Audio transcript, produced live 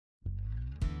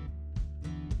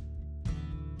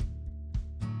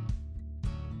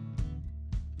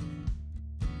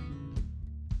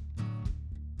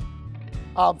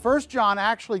First John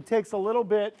actually takes a little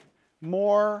bit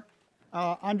more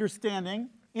understanding.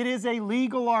 It is a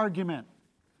legal argument.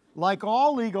 Like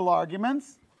all legal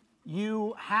arguments,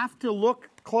 you have to look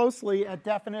closely at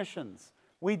definitions.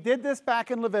 We did this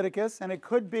back in Leviticus, and it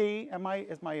could be,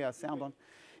 is my sound on?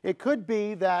 It could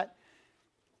be that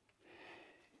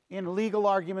in legal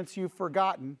arguments you've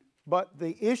forgotten, but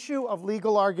the issue of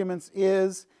legal arguments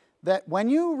is that when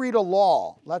you read a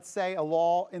law, let's say a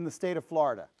law in the state of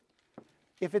Florida,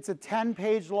 if it's a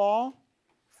 10-page law,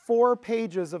 4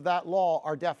 pages of that law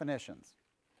are definitions.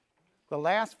 The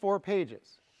last 4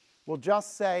 pages will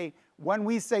just say, when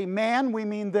we say man, we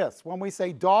mean this. When we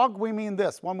say dog, we mean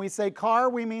this. When we say car,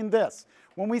 we mean this.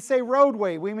 When we say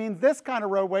roadway, we mean this kind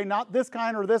of roadway, not this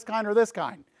kind or this kind or this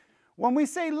kind. When we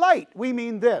say light, we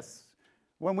mean this.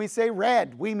 When we say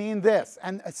red, we mean this.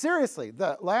 And seriously,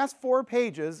 the last 4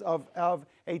 pages of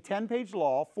a 10-page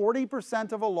law,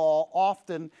 40% of a law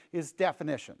often is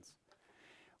definitions.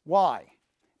 Why?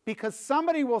 Because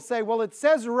somebody will say, well, it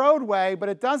says roadway, but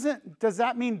it doesn't, does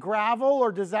that mean gravel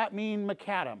or does that mean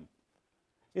macadam?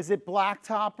 Is it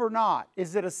blacktop or not?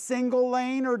 Is it a single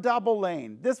lane or double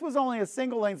lane? This was only a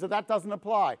single lane, so that doesn't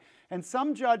apply. And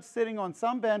some judge sitting on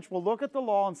some bench will look at the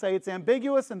law and say it's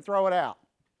ambiguous and throw it out.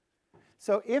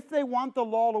 So if they want the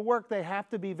law to work, they have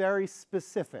to be very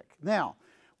specific. Now,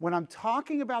 when I'm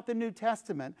talking about the New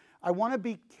Testament, I want to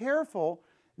be careful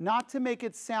not to make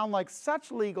it sound like such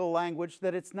legal language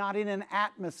that it's not in an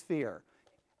atmosphere.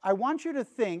 I want you to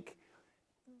think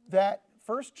that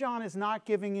 1 John is not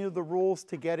giving you the rules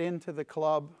to get into the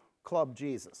club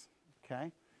Jesus,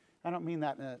 okay? I don't mean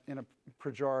that in a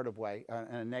pejorative way,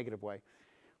 in a negative way.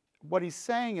 What he's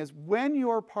saying is when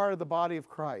you're part of the body of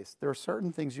Christ, there are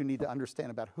certain things you need to understand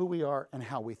about who we are and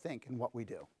how we think and what we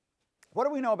do. What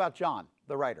do we know about John,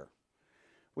 the writer?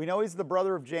 We know he's the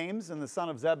brother of James and the son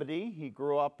of Zebedee. He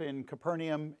grew up in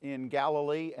Capernaum in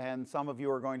Galilee, and some of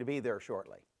you are going to be there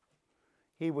shortly.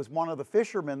 He was one of the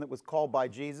fishermen that was called by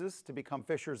Jesus to become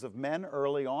fishers of men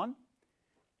early on.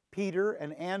 Peter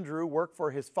and Andrew worked for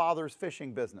his father's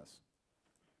fishing business.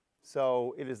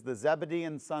 So it is the Zebedee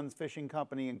and Sons Fishing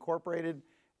Company Incorporated,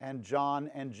 and John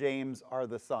and James are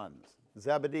the sons.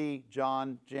 Zebedee,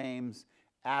 John, James,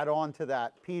 add on to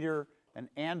that Peter and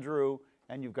Andrew,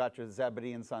 and you've got your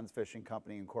Zebedee and Sons Fishing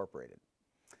Company Incorporated.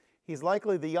 He's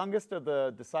likely the youngest of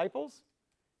the disciples,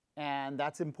 and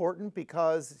that's important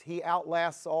because he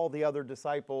outlasts all the other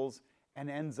disciples and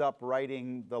ends up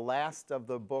writing the last of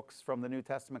the books from the New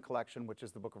Testament collection, which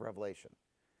is the book of Revelation.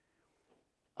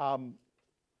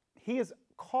 He is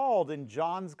called in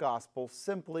John's gospel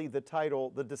simply the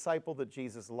title, the disciple that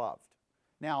Jesus loved.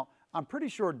 Now, I'm pretty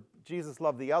sure Jesus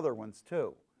loved the other ones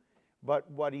too.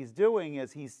 But what he's doing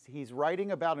is he's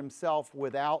writing about himself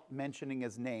without mentioning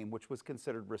his name, which was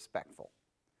considered respectful.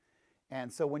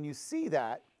 And so when you see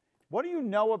that, what do you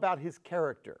know about his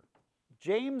character?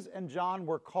 James and John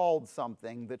were called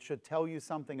something that should tell you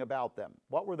something about them.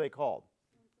 What were they called?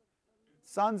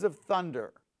 Sons of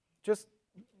thunder. Just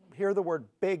hear the word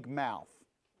big mouth,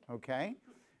 okay?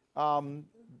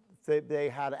 They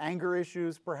had anger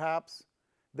issues, perhaps.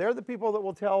 They're the people that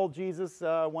will tell Jesus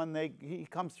when he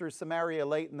comes through Samaria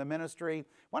late in the ministry,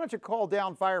 why don't you call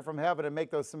down fire from heaven and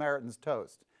make those Samaritans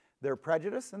toast? They're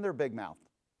prejudiced and they're big-mouthed,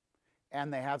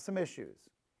 and they have some issues.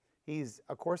 He's,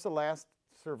 of course, the last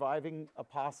surviving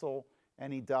apostle,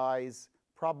 and he dies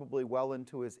probably well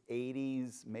into his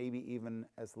 80s, maybe even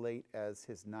as late as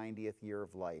his 90th year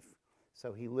of life.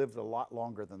 So he lives a lot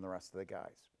longer than the rest of the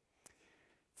guys.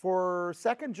 For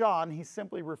 2 John, he's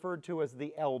simply referred to as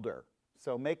the elder.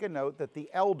 So make a note that the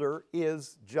elder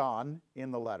is John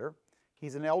in the letter.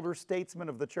 He's an elder statesman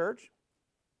of the church.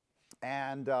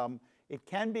 And it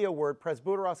can be a word,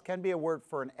 presbyteros can be a word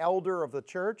for an elder of the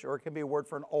church, or it can be a word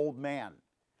for an old man.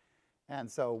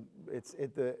 And so it's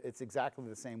exactly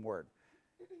the same word.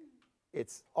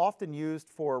 It's often used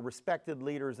for respected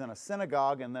leaders in a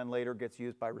synagogue and then later gets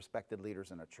used by respected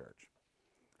leaders in a church.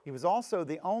 He was also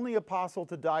the only apostle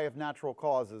to die of natural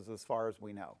causes as far as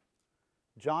we know.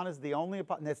 John is the only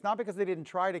apostle, and it's not because they didn't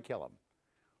try to kill him.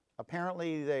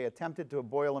 Apparently they attempted to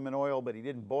boil him in oil, but he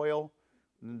didn't boil.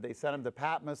 And they sent him to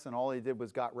Patmos, and all he did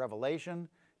was got revelation,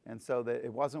 and so that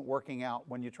it wasn't working out.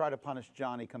 When you try to punish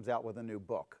John, he comes out with a new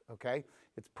book, okay?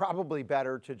 It's probably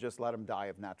better to just let him die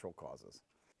of natural causes.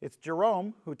 It's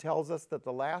Jerome who tells us that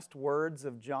the last words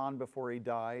of John before he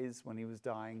dies, when he was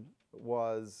dying,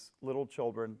 was, "Little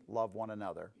children, love one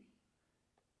another."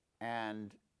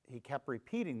 And he kept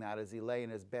repeating that as he lay in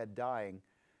his bed dying.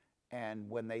 And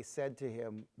when they said to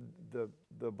him,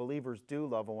 the believers do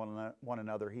love one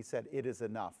another, he said, "It is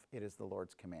enough. It is the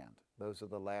Lord's command." Those are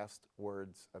the last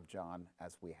words of John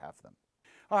as we have them.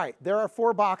 All right, there are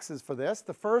 4 boxes for this.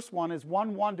 The first one is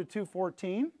 1:1 to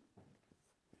 2:14,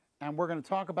 and we're going to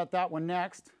talk about that one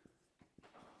next.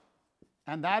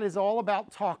 And that is all about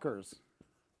talkers.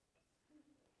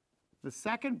 The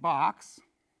second box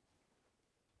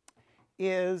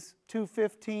is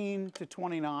 2:15 to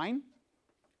 29.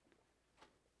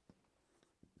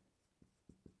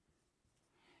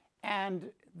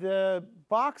 And the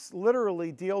box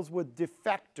literally deals with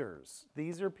defectors.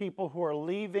 These are people who are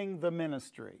leaving the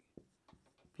ministry.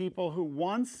 People who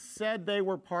once said they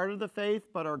were part of the faith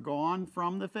but are gone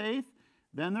from the faith.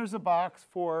 Then there's a box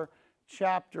for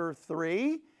chapter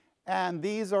 3, and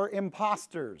these are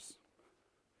imposters.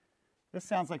 This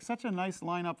sounds like such a nice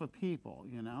lineup of people,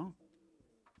 you know.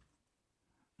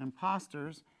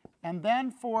 Imposters. And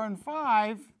then 4 and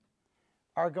 5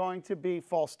 are going to be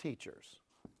false teachers.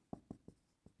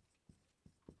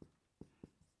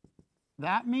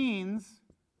 That means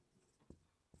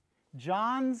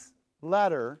John's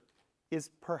letter is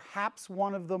perhaps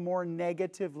one of the more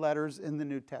negative letters in the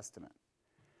New Testament.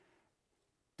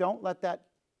 Don't let that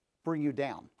bring you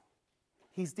down.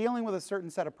 He's dealing with a certain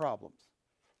set of problems.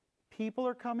 People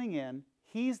are coming in.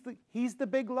 He's the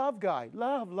big love guy.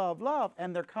 Love, love, love.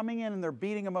 And they're coming in and they're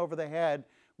beating him over the head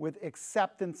with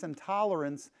acceptance and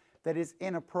tolerance that is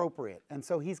inappropriate. And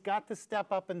so he's got to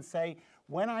step up and say,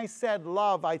 when I said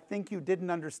love, I think you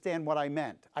didn't understand what I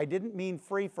meant. I didn't mean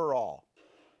free for all.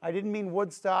 I didn't mean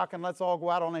Woodstock and let's all go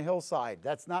out on a hillside.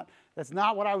 That's not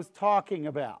what I was talking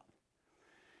about.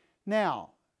 Now,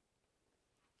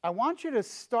 I want you to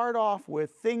start off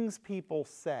with things people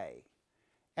say.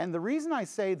 And the reason I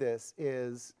say this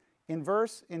is in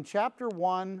chapter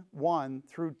 1:1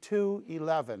 through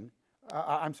 2:11,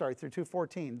 through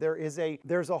 2:14,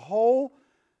 there's a whole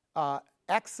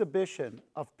exhibition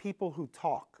of people who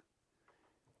talk.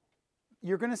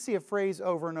 You're going to see a phrase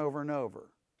over and over and over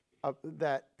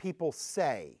that people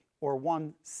say, or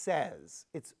one says.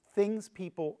 It's things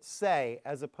people say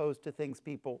as opposed to things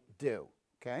people do,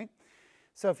 okay?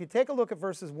 So if you take a look at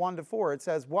verses 1 to 4, it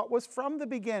says, what was from the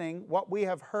beginning, what we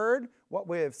have heard, what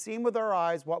we have seen with our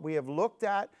eyes, what we have looked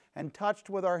at and touched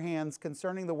with our hands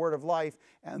concerning the word of life,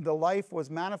 and the life was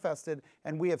manifested,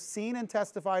 and we have seen and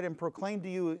testified and proclaimed to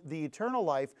you the eternal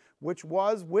life, which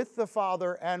was with the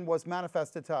Father and was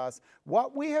manifested to us.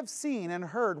 What we have seen and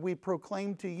heard we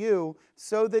proclaim to you,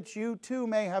 so that you too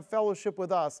may have fellowship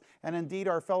with us, and indeed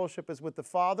our fellowship is with the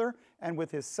Father and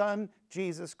with his Son,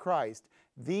 Jesus Christ.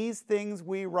 These things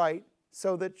we write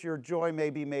so that your joy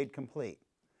may be made complete.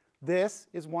 This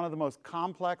is one of the most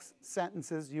complex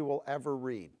sentences you will ever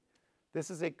read. This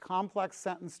is a complex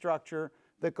sentence structure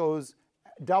that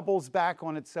doubles back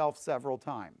on itself several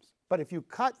times. But if you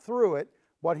cut through it,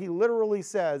 what he literally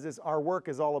says is our work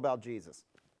is all about Jesus.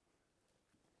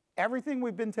 Everything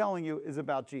we've been telling you is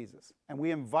about Jesus. And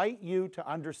we invite you to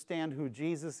understand who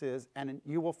Jesus is, and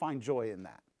you will find joy in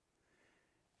that.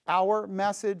 Our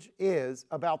message is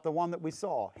about the one that we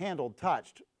saw, handled,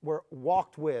 touched,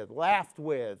 walked with, laughed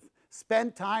with,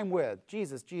 spent time with.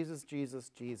 Jesus, Jesus, Jesus,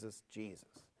 Jesus, Jesus.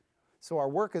 So our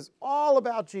work is all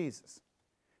about Jesus.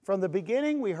 From the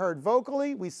beginning, we heard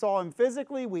vocally, we saw him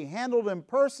physically, we handled him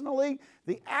personally.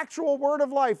 The actual word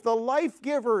of life, the life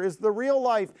giver, is the real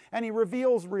life, and he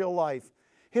reveals real life.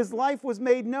 His life was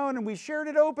made known, and we shared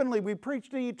it openly. We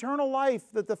preached the eternal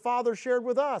life that the Father shared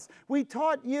with us. We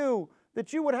taught you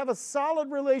that you would have a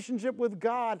solid relationship with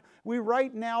God. We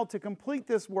write now to complete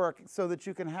this work so that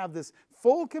you can have this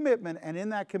full commitment, and in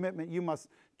that commitment you must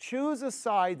choose a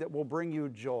side that will bring you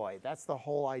joy. That's the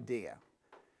whole idea.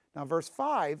 Now verse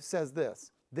 5 says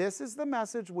this, "This is the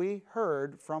message we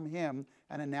heard from him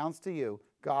and announced to you.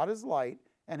 God is light,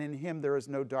 and in him there is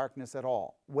no darkness at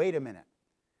all." Wait a minute.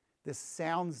 This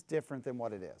sounds different than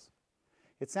what it is.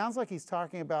 It sounds like he's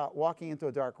talking about walking into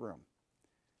a dark room.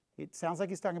 It sounds like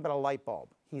he's talking about a light bulb.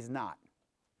 He's not.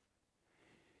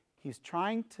 He's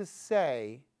trying to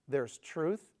say there's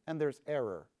truth and there's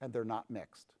error, and they're not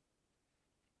mixed.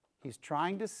 He's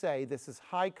trying to say this is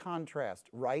high contrast,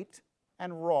 right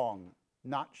and wrong,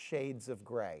 not shades of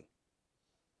gray.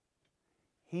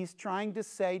 He's trying to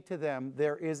say to them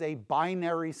there is a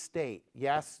binary state,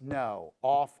 yes, no,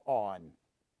 off, on.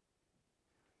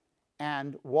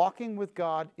 And walking with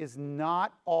God is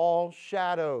not all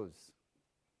shadows.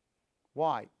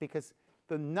 Why? Because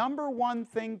the number one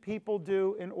thing people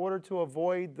do in order to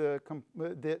avoid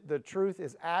the truth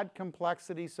is add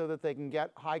complexity so that they can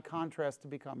get high contrast to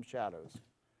become shadows.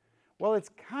 Well, it's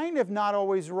kind of not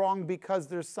always wrong, because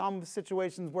there's some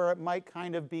situations where it might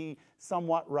kind of be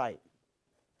somewhat right.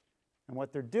 And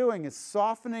what they're doing is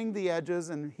softening the edges,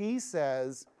 and he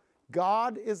says,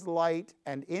 God is light,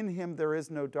 and in him there is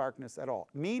no darkness at all.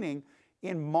 Meaning,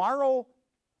 There's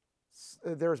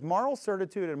moral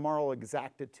certitude and moral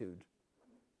exactitude.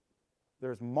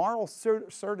 There's moral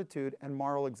certitude and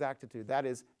moral exactitude. That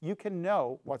is, you can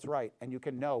know what's right and you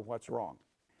can know what's wrong.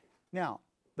 Now,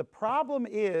 the problem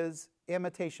is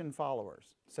imitation followers.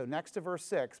 So next to verse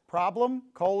 6, problem,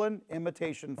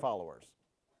 imitation followers.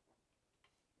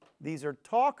 These are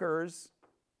talkers,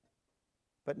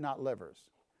 but not livers.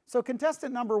 So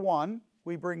contestant number 1,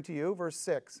 we bring to you, verse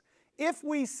 6. If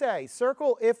we say,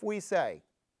 circle if we say.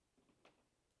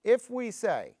 If we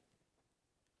say.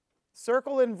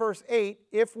 Circle in verse 8,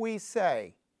 if we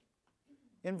say.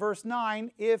 In verse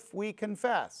 9, if we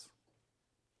confess.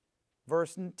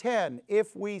 Verse 10,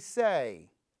 if we say.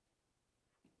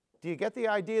 Do you get the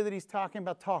idea that he's talking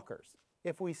about talkers?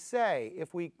 If we say,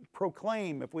 if we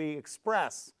proclaim, if we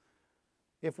express,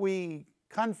 if we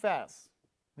confess.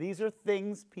 These are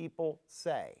things people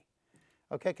say.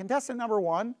 Okay, contestant number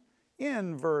 1,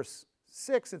 in verse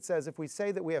 6 it says, if we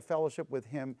say that we have fellowship with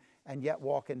him and yet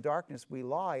walk in darkness, we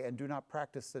lie and do not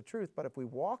practice the truth. But if we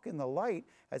walk in the light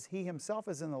as he himself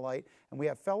is in the light, and we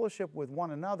have fellowship with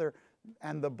one another,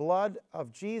 and the blood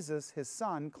of Jesus, his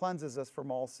son, cleanses us from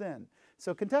all sin.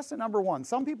 So contestant number 1,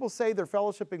 some people say they're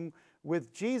fellowshipping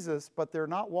with Jesus, but they're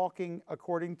not walking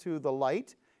according to the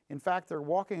light. In fact, they're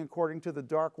walking according to the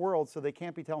dark world, so they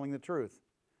can't be telling the truth.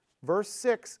 Verse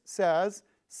 6 says,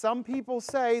 some people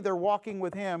say they're walking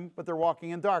with him, but they're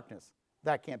walking in darkness.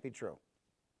 That can't be true.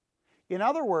 In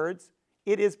other words,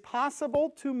 it is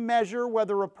possible to measure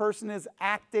whether a person is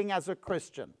acting as a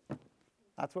Christian.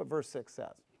 That's what verse 6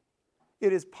 says.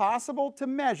 It is possible to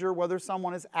measure whether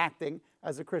someone is acting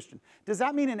as a Christian. Does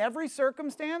that mean in every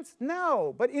circumstance?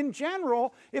 No. But in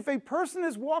general, if a person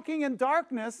is walking in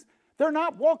darkness, they're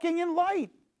not walking in light.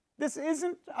 This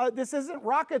isn't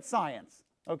rocket science,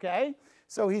 okay?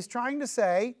 So he's trying to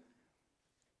say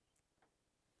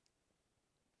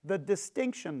the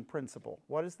distinction principle.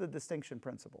 What is the distinction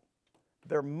principle?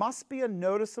 There must be a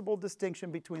noticeable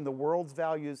distinction between the world's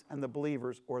values and the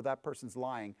believers, or that person's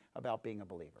lying about being a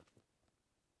believer.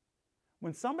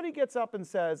 When somebody gets up and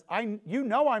says, you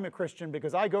know I'm a Christian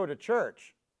because I go to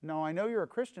church. No, I know you're a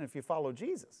Christian if you follow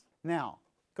Jesus. Now,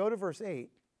 go to verse 8.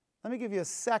 Let me give you a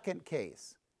second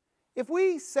case. If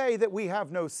we say that we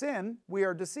have no sin, we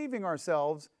are deceiving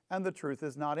ourselves and the truth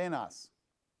is not in us.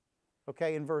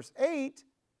 Okay, in verse 8,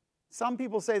 some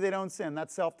people say they don't sin.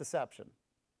 That's self-deception.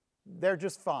 They're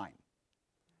just fine.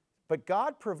 But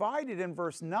God provided in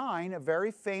verse 9, a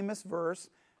very famous verse.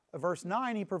 Verse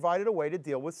 9, he provided a way to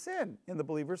deal with sin in the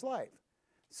believer's life.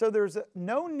 So there's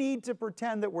no need to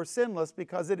pretend that we're sinless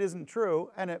because it isn't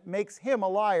true, and it makes him a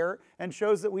liar and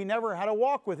shows that we never had a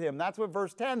walk with him. That's what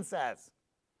verse 10 says.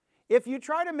 If you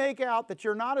try to make out that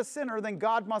you're not a sinner, then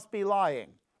God must be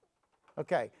lying.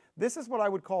 Okay, this is what I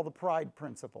would call the pride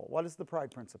principle. What is the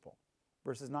pride principle?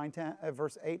 Verse 8,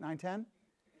 9, 10.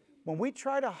 When we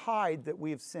try to hide that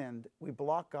we've sinned, we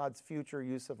block God's future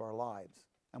use of our lives,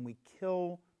 and we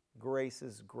kill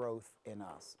grace's growth in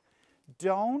us.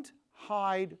 Don't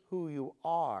hide who you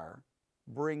are.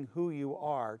 Bring who you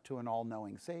are to an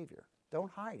all-knowing Savior.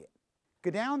 Don't hide it.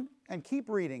 Go down and keep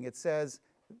reading. It says,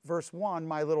 verse 1,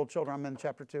 my little children, I'm in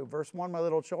chapter 2. Verse 1, my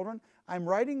little children, I'm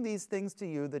writing these things to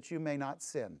you that you may not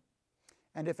sin.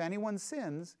 And if anyone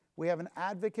sins, we have an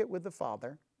advocate with the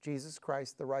Father, Jesus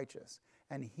Christ the righteous.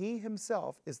 And he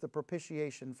himself is the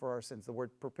propitiation for our sins. The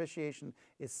word propitiation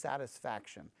is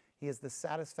satisfaction. He is the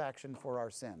satisfaction for our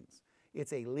sins.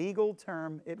 It's a legal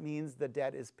term. It means the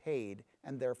debt is paid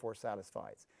and therefore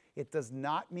satisfies. It does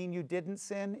not mean you didn't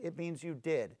sin. It means you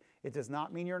did. It does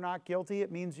not mean you're not guilty.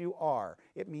 It means you are.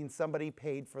 It means somebody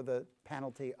paid for the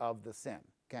penalty of the sin.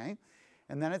 Okay?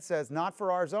 And then it says, not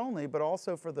for ours only, but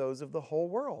also for those of the whole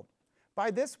world.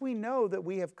 By this we know that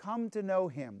we have come to know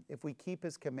him if we keep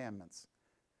his commandments.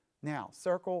 Now,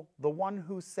 circle the one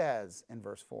who says in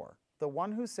verse 4. The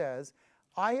one who says,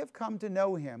 I have come to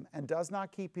know him and does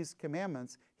not keep his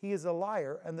commandments, he is a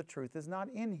liar and the truth is not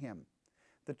in him.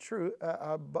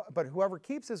 But whoever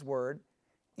keeps his word,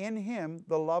 in him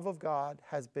the love of God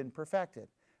has been perfected.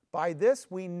 By this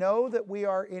we know that we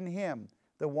are in him.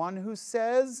 The one who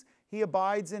says he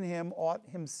abides in him ought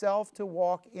himself to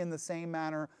walk in the same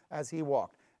manner as he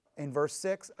walked. In verse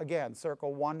 6, again,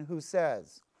 circle one who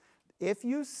says. If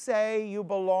you say you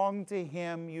belong to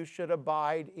him, you should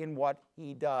abide in what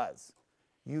he does.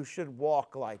 You should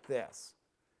walk like this.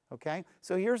 Okay?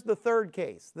 So here's the third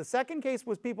case. The second case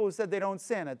was people who said they don't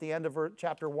sin at the end of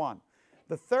chapter 1.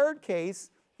 The third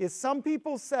case is some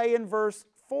people say in verse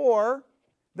 4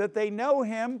 that they know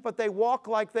him, but they walk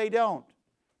like they don't.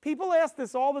 People ask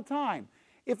this all the time.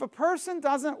 If a person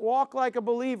doesn't walk like a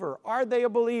believer, are they a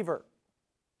believer?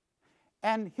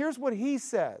 And here's what he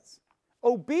says.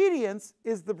 Obedience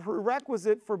is the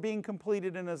prerequisite for being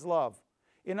completed in his love.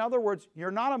 In other words,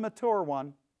 you're not a mature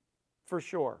one, for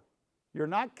sure. You're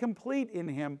not complete in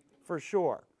him, for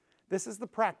sure. This is the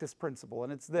practice principle,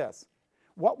 and it's this.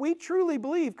 What we truly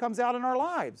believe comes out in our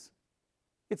lives.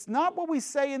 It's not what we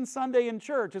say in Sunday in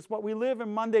church. It's what we live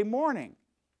in Monday morning.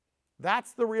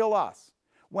 That's the real us.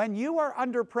 When you are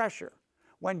under pressure,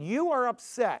 when you are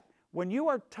upset, when you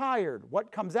are tired,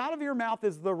 what comes out of your mouth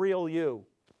is the real you.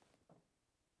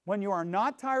 When you are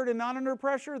not tired and not under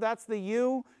pressure, that's the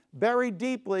you buried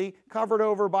deeply, covered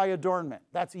over by adornment.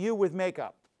 That's you with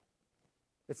makeup.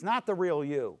 It's not the real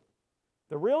you.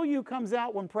 The real you comes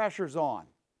out when pressure's on.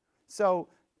 So,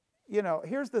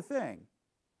 here's the thing.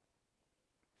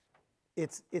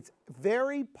 It's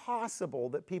very possible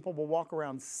that people will walk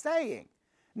around saying.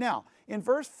 Now, in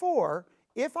verse 4,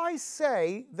 if I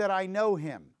say that I know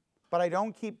him, but I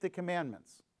don't keep the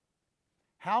commandments,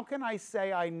 how can I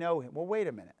say I know him? Well, wait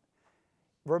a minute.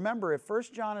 Remember, if 1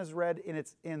 John is read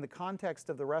in the context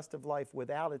of the rest of life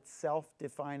without its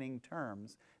self-defining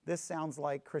terms, this sounds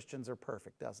like Christians are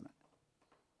perfect, doesn't it?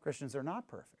 Christians are not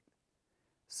perfect.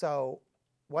 So,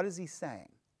 what is he saying?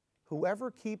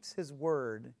 Whoever keeps his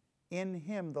word, in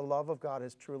him the love of God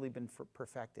has truly been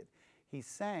perfected. He's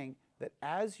saying that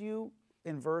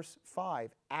in verse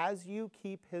 5, as you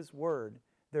keep his word,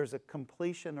 there's a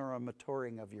completion or a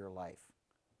maturing of your life.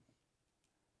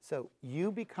 So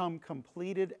you become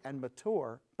completed and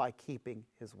mature by keeping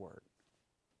his word.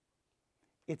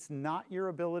 It's not your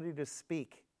ability to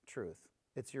speak truth.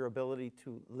 It's your ability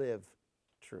to live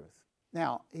truth.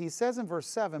 Now, he says in verse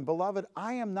 7, Beloved,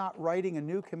 I am not writing a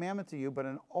new commandment to you, but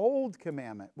an old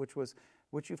commandment,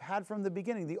 which you've had from the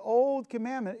beginning. The old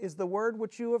commandment is the word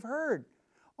which you have heard.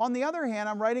 On the other hand,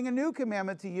 I'm writing a new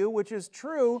commandment to you, which is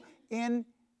true in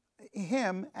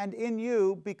him and in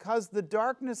you, because the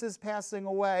darkness is passing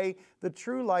away, the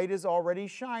true light is already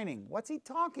shining. What's he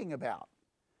talking about?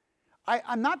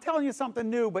 I'm not telling you something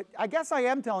new, but I guess I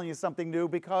am telling you something new,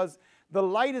 because the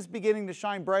light is beginning to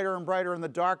shine brighter and brighter and the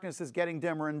darkness is getting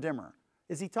dimmer and dimmer.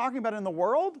 Is he talking about in the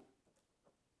world?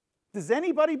 Does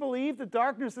anybody believe that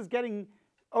darkness is getting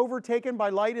overtaken by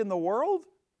light in the world?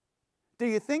 Do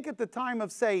you think at the time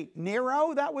of, say,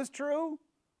 Nero that was true?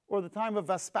 Or the time of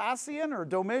Vespasian or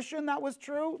Domitian that was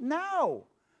true? No.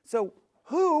 So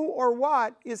who or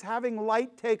what is having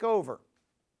light take over?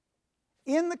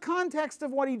 In the context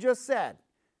of what he just said,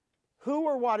 who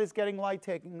or what is getting light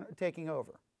taking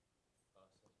over?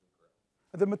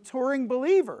 The maturing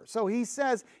believer. So he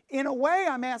says, in a way,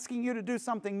 I'm asking you to do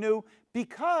something new,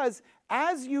 because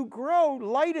as you grow,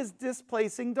 light is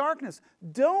displacing darkness.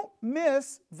 Don't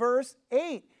miss verse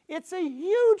 8. It's a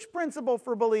huge principle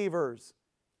for believers.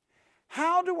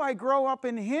 How do I grow up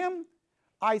in him?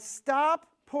 I stop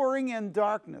pouring in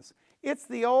darkness. It's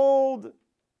the old,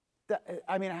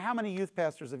 how many youth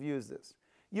pastors have used this?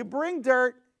 You bring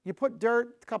dirt, you put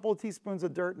dirt, a couple of teaspoons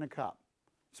of dirt in a cup.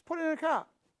 Just put it in a cup.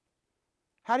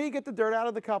 How do you get the dirt out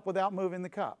of the cup without moving the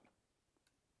cup?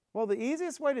 Well, the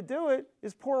easiest way to do it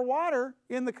is pour water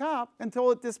in the cup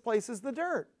until it displaces the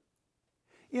dirt.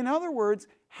 In other words,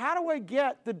 how do I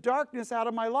get the darkness out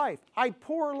of my life? I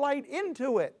pour light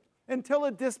into it until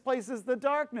it displaces the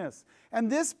darkness.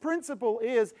 And this principle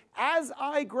is, as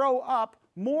I grow up,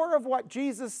 more of what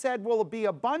Jesus said will be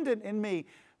abundant in me.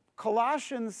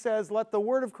 Colossians says, let the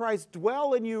word of Christ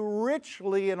dwell in you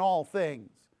richly in all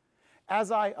things. As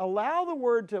I allow the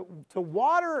word to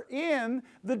water in,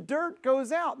 the dirt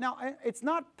goes out. Now, it's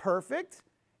not perfect.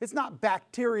 It's not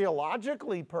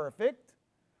bacteriologically perfect,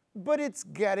 but it's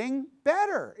getting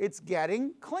better. It's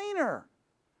getting cleaner.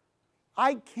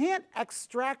 I can't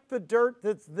extract the dirt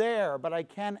that's there, but I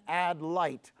can add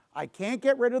light. I can't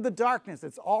get rid of the darkness.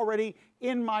 It's already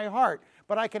in my heart.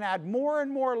 But I can add more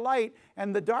and more light,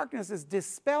 and the darkness is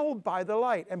dispelled by the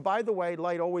light. And by the way,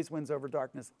 light always wins over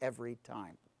darkness every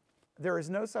time. There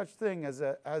is no such thing as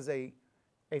a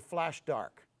flash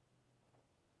dark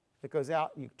that goes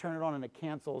out, you turn it on and it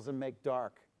cancels and make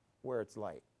dark where it's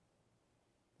light.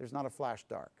 There's not a flash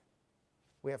dark.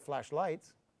 We have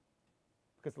flashlights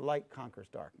because light conquers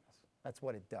darkness. That's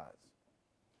what it does.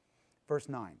 Verse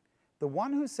 9, the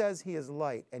one who says he is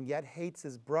light and yet hates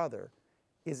his brother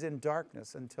is in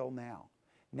darkness until now.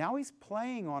 Now he's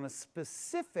playing on a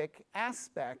specific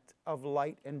aspect of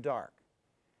light and dark.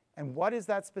 And what is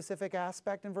that specific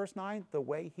aspect in verse 9? The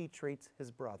way he treats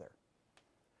his brother.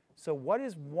 So what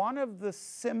is one of the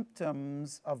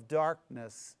symptoms of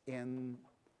darkness in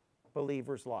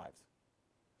believers' lives?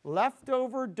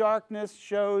 Leftover darkness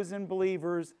shows in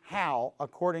believers how,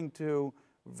 according to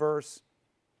verse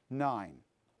 9.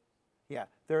 Yeah,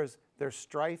 there's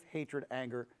strife, hatred,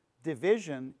 anger.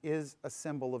 Division is a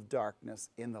symbol of darkness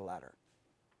in the letter.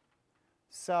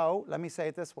 So let me say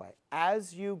it this way.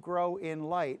 As you grow in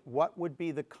light, what would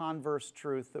be the converse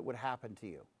truth that would happen to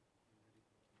you?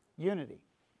 Unity.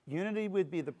 Unity would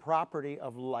be the property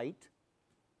of light.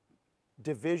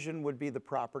 Division would be the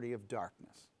property of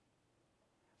darkness.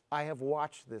 I have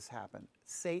watched this happen.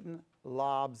 Satan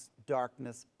lobs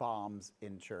darkness bombs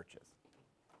in churches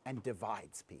and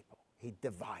divides people. He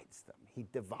divides them. He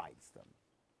divides them.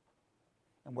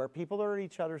 And where people are at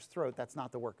each other's throat, that's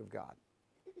not the work of God.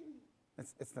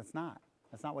 That's not.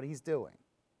 That's not what he's doing.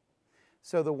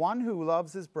 So the one who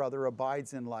loves his brother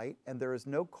abides in light, and there is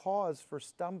no cause for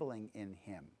stumbling in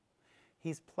him.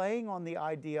 He's playing on the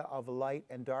idea of light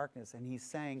and darkness, and he's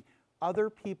saying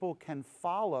other people can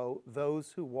follow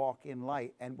those who walk in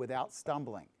light and without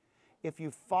stumbling. If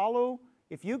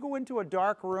you go into a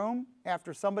dark room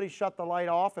after somebody shut the light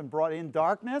off and brought in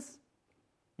darkness,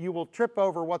 you will trip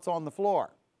over what's on the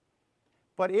floor.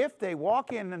 But if they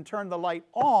walk in and turn the light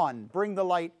on, bring the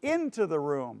light into the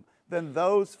room, then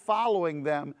those following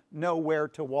them know where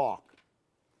to walk.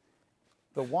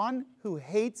 The one who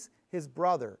hates his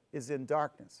brother is in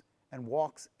darkness and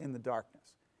walks in the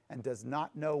darkness and does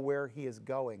not know where he is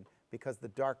going because the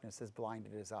darkness has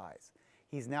blinded his eyes.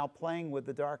 He's now playing with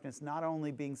the darkness not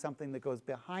only being something that goes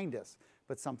behind us,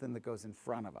 but something that goes in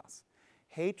front of us.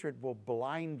 Hatred will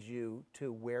blind you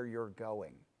to where you're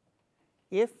going.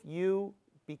 If you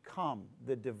become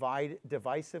the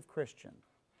divisive Christian,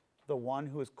 the one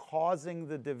who is causing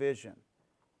the division,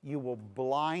 you will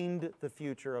blind the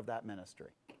future of that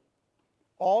ministry.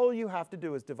 All you have to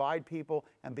do is divide people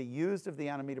and be used of the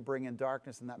enemy to bring in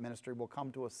darkness, and that ministry will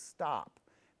come to a stop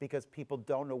because people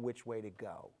don't know which way to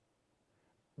go.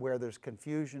 Where there's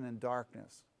confusion and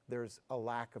darkness, there's a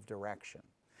lack of direction.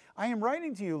 I am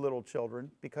writing to you, little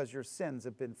children, because your sins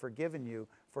have been forgiven you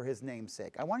for his name's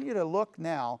sake. I want you to look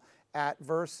now at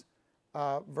verses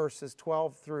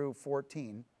 12 through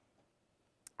 14.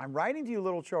 I'm writing to you,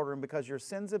 little children, because your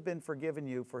sins have been forgiven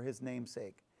you for his name's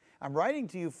sake. I'm writing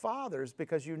to you, fathers,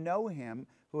 because you know him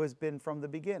who has been from the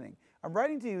beginning. I'm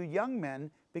writing to you, young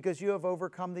men, because you have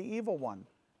overcome the evil one.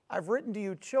 I've written to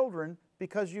you, children,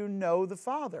 because you know the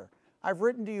Father. I've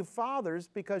written to you, fathers,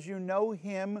 because you know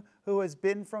him who has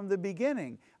been from the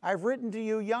beginning. I've written to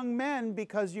you, young men,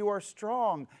 because you are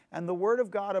strong, and the word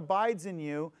of God abides in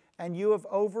you, and you have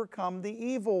overcome the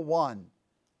evil one.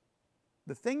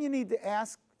 The thing you need to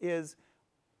ask is,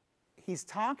 he's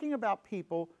talking about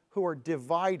people who are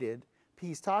divided.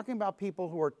 He's talking about people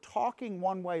who are talking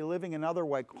one way, living another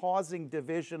way, causing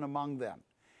division among them.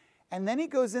 And then he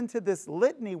goes into this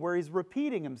litany where he's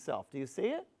repeating himself. Do you see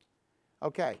it?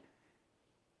 Okay.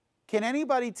 Can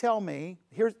anybody tell me,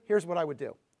 here's what I would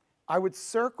do. I would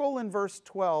circle in verse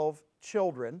 12,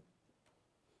 children.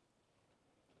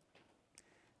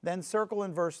 Then circle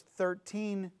in verse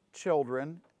 13,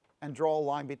 children, and draw a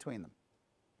line between them.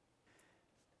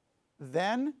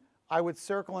 Then I would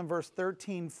circle in verse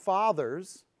 13,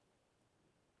 fathers,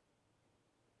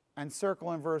 and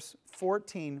circle in verse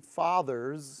 14,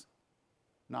 fathers,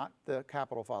 not the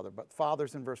capital Father, but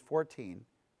fathers in verse 14,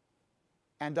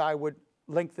 and I would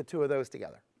link the two of those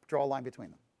together, draw a line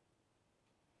between them.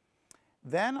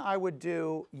 Then I would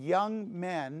do young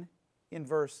men in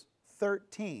verse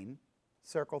 13,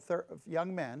 circle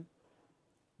young men,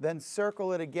 then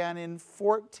circle it again in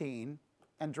 14,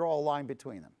 and draw a line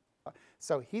between them.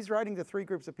 So he's writing to three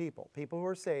groups of people: people who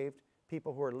are saved,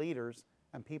 people who are leaders,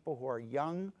 and people who are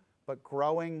young but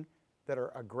growing, that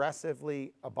are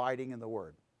aggressively abiding in the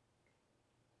Word.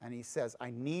 And he says,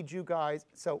 I need you guys.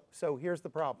 So here's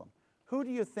the problem. Who do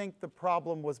you think the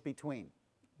problem was between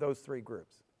those three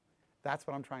groups? That's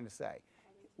what I'm trying to say.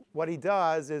 What he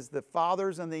does is the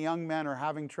fathers and the young men are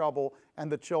having trouble,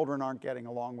 and the children aren't getting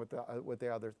along with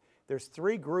the others. There's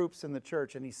three groups in the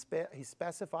church, and he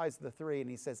specifies the three, and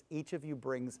he says each of you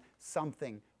brings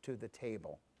something to the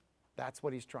table. That's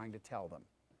what he's trying to tell them.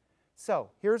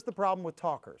 So here's the problem with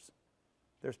talkers.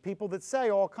 There's people that say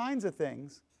all kinds of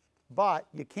things, but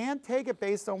you can't take it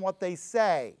based on what they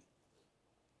say.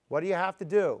 What do you have to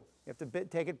do? You have to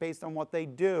take it based on what they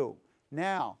do.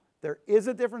 Now, there is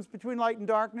a difference between light and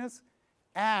darkness,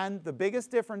 and the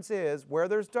biggest difference is where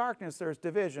there's darkness, there's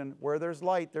division. Where there's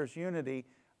light, there's unity.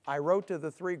 I wrote to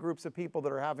the three groups of people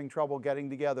that are having trouble getting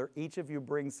together, each of you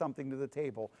brings something to the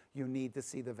table. You need to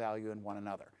see the value in one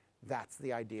another. That's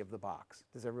the idea of the box.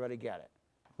 Does everybody get it?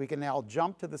 We can now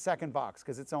jump to the second box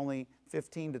because it's only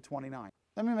 15 to 29.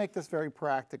 Let me make this very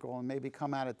practical and maybe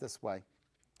come at it this way.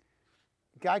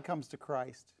 A guy comes to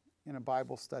Christ in a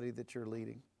Bible study that you're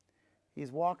leading.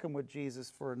 He's walking with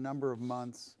Jesus for a number of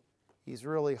months. He's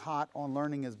really hot on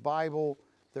learning his Bible.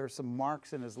 There are some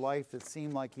marks in his life that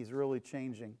seem like he's really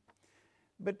changing.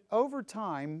 But over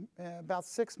time, about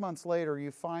 6 months later,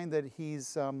 you find that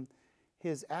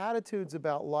his attitudes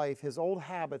about life, his old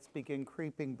habits begin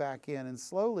creeping back in. And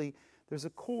slowly, there's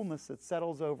a coolness that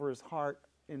settles over his heart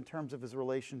in terms of his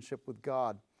relationship with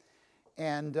God.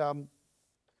 And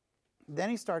then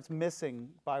he starts missing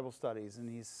Bible studies, and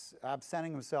he's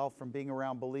absenting himself from being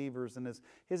around believers, and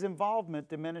his involvement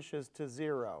diminishes to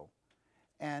zero.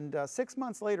 And 6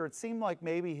 months later, it seemed like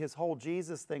maybe his whole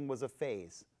Jesus thing was a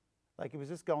phase, like he was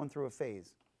just going through a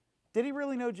phase. Did he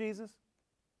really know Jesus?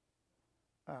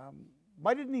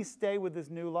 Why didn't he stay with his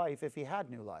new life if he had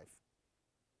new life?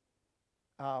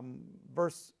 Go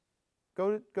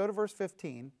to verse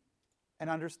 15 and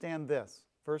understand this.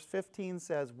 Verse 15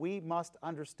 says, we must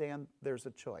understand there's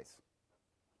a choice.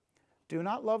 Do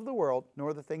not love the world,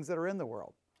 nor the things that are in the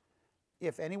world.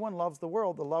 If anyone loves the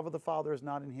world, the love of the Father is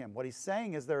not in him. What he's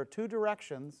saying is there are two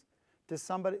directions to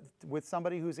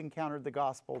somebody who's encountered the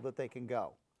gospel that they can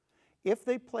go. If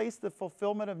they place the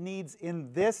fulfillment of needs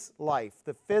in this life,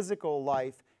 the physical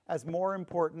life, as more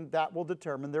important, that will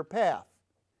determine their path.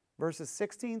 Verses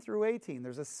 16 through 18,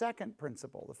 there's a second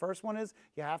principle. The first one is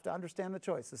you have to understand the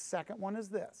choice. The second one is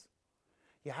this.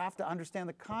 You have to understand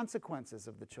the consequences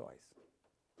of the choice.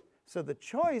 So the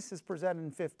choice is presented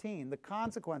in 15, the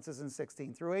consequences in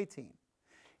 16 through 18.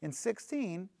 In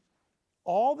 16,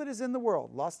 all that is in the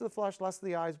world, lust of the flesh, lust of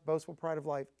the eyes, boastful pride of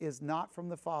life, is not from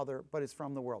the Father, but is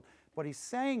from the world. What he's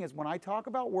saying is when I talk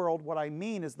about world, what I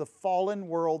mean is the fallen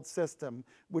world system,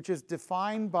 which is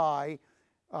defined by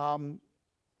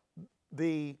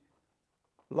the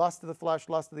lust of the flesh,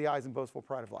 lust of the eyes, and boastful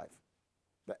pride of life.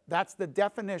 That's the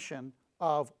definition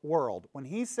of world. When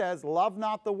he says, love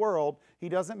not the world, he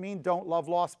doesn't mean don't love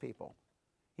lost people.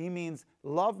 He means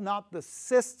love not the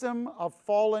system of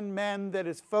fallen men that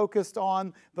is focused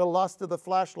on the lust of the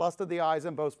flesh, lust of the eyes,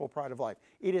 and boastful pride of life.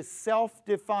 It is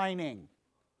self-defining.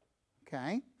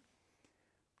 Okay?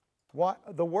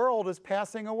 The world is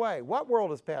passing away. What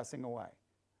world is passing away?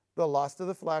 The lust of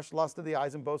the flesh, lust of the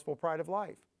eyes, and boastful pride of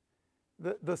life.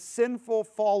 The sinful,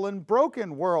 fallen,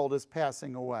 broken world is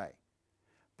passing away.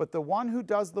 But the one who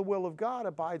does the will of God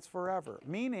abides forever,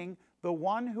 meaning the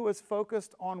one who is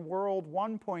focused on world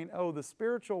 1.0, the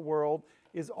spiritual world,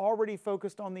 is already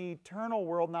focused on the eternal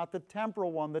world, not the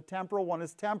temporal one. The temporal one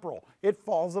is temporal. It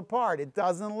falls apart. It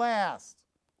doesn't last.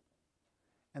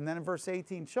 And then in verse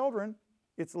 18, children,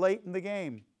 it's late in the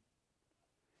game.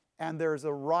 And there's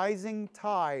a rising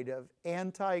tide of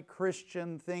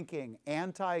anti-Christian thinking,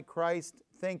 anti-Christ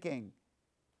thinking.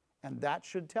 And that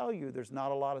should tell you there's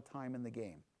not a lot of time in the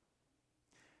game.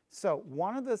 So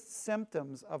one of the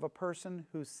symptoms of a person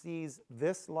who sees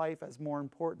this life as more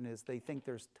important is they think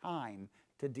there's time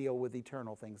to deal with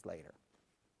eternal things later.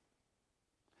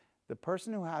 The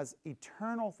person who has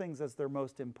eternal things as their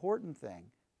most important thing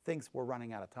thinks we're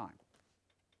running out of time.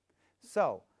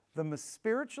 So the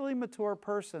spiritually mature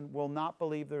person will not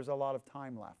believe there's a lot of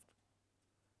time left.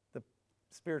 The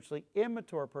spiritually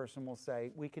immature person will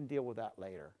say, we can deal with that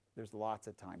later. There's lots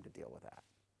of time to deal with that.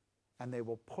 And they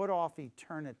will put off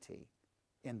eternity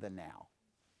in the now.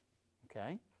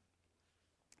 Okay?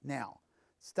 Now,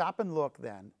 stop and look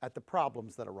then at the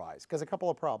problems that arise, because a couple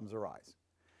of problems arise.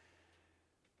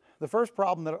 The first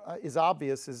problem that is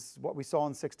obvious is what we saw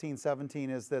in 16:17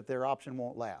 is that their option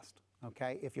won't last.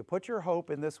 Okay? If you put your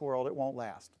hope in this world, it won't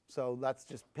last. So let's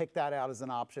just pick that out as an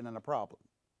option and a problem.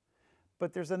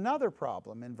 But there's another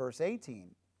problem in verse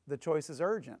 18. The choice is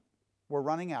urgent. We're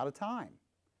running out of time.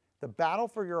 The battle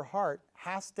for your heart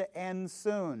has to end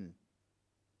soon.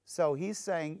 So he's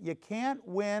saying you can't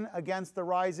win against the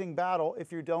rising battle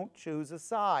if you don't choose a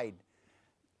side.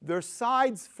 There's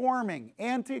sides forming,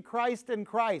 Antichrist and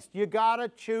Christ. You got to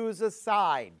choose a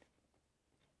side.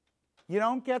 You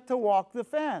don't get to walk the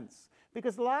fence.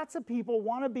 Because lots of people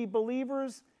want to be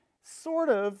believers, sort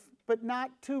of, but not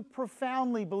too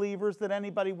profoundly believers that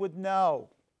anybody would know.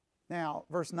 Now,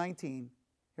 verse 19,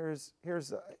 here's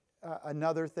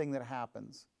another thing that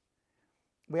happens.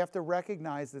 We have to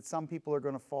recognize that some people are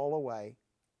going to fall away,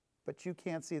 but you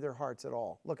can't see their hearts at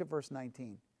all. Look at verse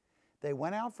 19. They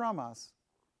went out from us,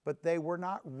 but they were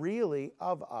not really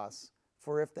of us.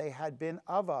 For if they had been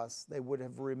of us, they would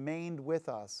have remained with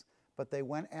us. But they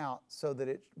went out so that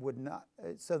it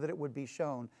would be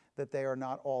shown that they are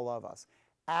not all of us.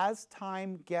 As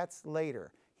time gets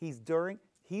later,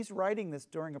 he's writing this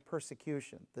during a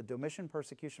persecution. The Domitian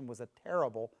persecution was a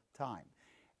terrible time.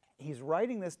 He's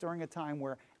writing this during a time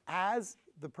where, as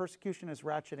the persecution is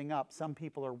ratcheting up, some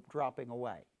people are dropping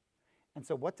away. And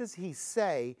so what does he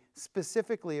say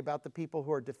specifically about the people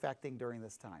who are defecting during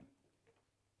this time?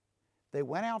 They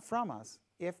went out from us.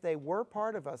 If they were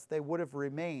part of us, they would have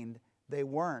remained. They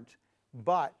weren't.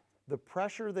 But the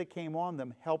pressure that came on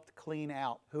them helped clean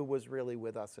out who was really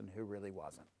with us and who really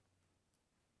wasn't.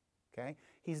 Okay?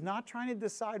 He's not trying to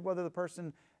decide whether the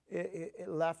person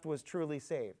left was truly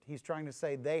saved. He's trying to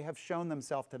say they have shown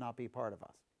themselves to not be part of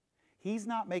us. He's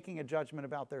not making a judgment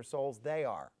about their souls. They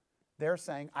are. They're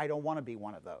saying, I don't want to be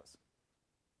one of those.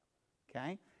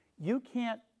 Okay? You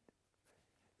can't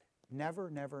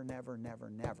never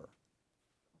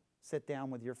sit down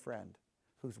with your friend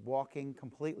who's walking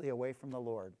completely away from the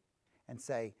Lord and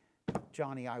say,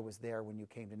 Johnny, I was there when you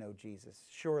came to know Jesus.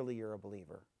 Surely you're a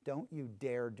believer. Don't you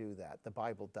dare do that. The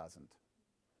Bible doesn't.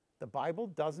 The Bible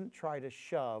doesn't try to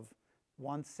shove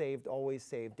once saved, always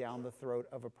saved down the throat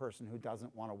of a person who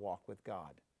doesn't want to walk with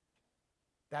God.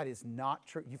 That is not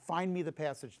true. You find me the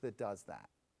passage that does that.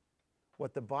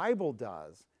 What the Bible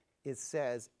does is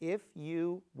says, if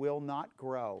you will not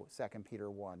grow, 2 Peter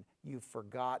 1, you've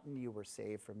forgotten you were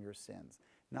saved from your sins.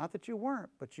 Not that you weren't,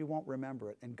 but you won't remember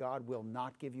it, and God will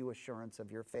not give you assurance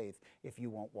of your faith if you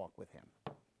won't walk with him.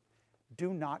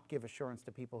 Do not give assurance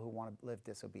to people who want to live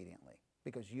disobediently,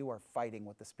 because you are fighting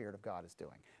what the Spirit of God is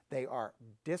doing. They are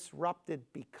disrupted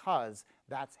because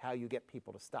that's how you get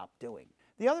people to stop doing.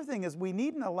 The other thing is we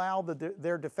needn't allow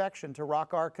their defection to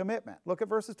rock our commitment. Look at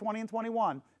verses 20 and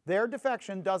 21. Their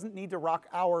defection doesn't need to rock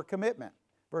our commitment.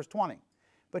 Verse 20.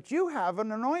 But you have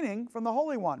an anointing from the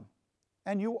Holy One,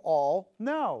 and you all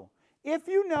know. If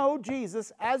you know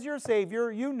Jesus as your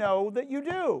Savior, you know that you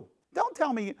do. Don't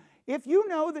tell me, if you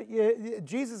know that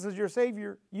Jesus is your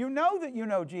Savior, you know that you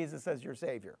know Jesus as your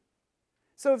Savior.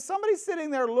 So if somebody's sitting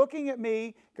there looking at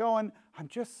me going, I'm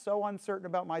just so uncertain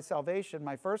about my salvation,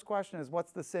 my first question is,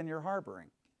 what's the sin you're harboring?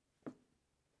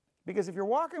 Because if you're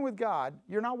walking with God,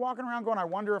 you're not walking around going, I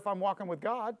wonder if I'm walking with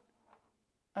God.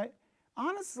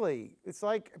 Honestly, it's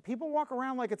like people walk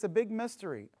around like it's a big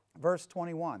mystery. Verse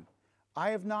 21, I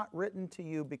have not written to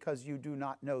you because you do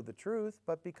not know the truth,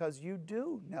 but because you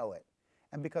do know it,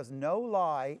 and because no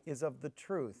lie is of the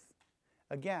truth.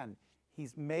 Again,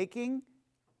 he's doing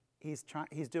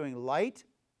light,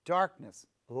 darkness,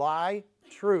 lie,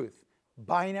 truth,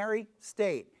 binary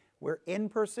state. We're in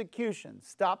persecution.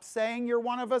 Stop saying you're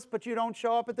one of us, but you don't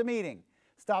show up at the meeting.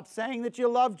 Stop saying that you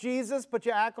love Jesus, but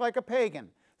you act like a pagan.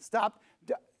 Stop.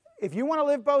 If you want to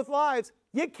live both lives,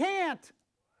 you can't.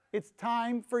 It's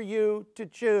time for you to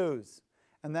choose.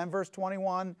 And then verse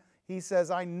 21, he says,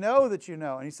 I know that you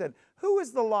know. And he said, who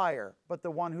is the liar but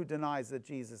the one who denies that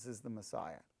Jesus is the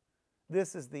Messiah?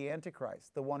 This is the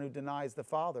Antichrist, the one who denies the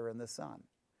Father and the Son.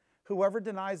 Whoever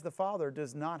denies the Father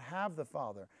does not have the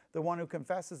Father. The one who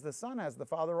confesses the Son has the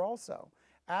Father also.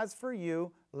 As for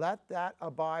you, let that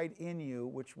abide in you,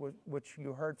 which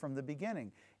you heard from the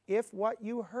beginning. If what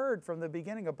you heard from the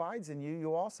beginning abides in you,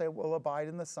 you also will abide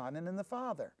in the Son and in the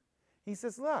Father. He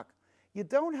says, look, you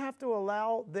don't have to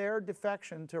allow their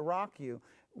defection to rock you.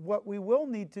 What we will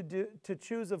need to do to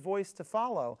choose a voice to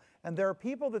follow. And there are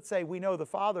people that say we know the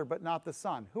Father but not the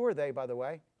Son. Who are they, by the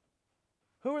way?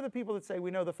 Who are the people that say we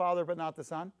know the Father but not the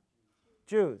Son?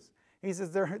 Jews. He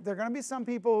says there are going to be some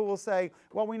people who will say,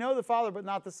 well, we know the Father but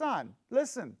not the Son.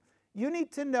 Listen, you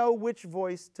need to know which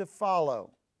voice to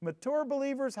follow. Mature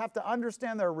believers have to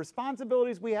understand there are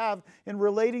responsibilities we have in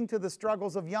relating to the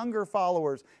struggles of younger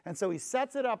followers. And so he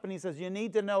sets it up and he says, you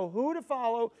need to know who to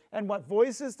follow and what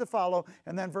voices to follow.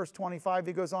 And then verse 25,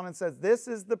 he goes on and says, this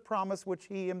is the promise which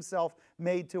he himself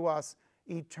made to us,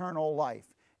 eternal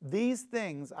life. These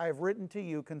things I have written to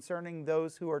you concerning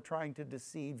those who are trying to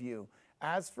deceive you.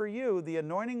 As for you, the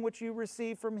anointing which you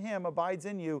receive from him abides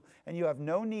in you, and you have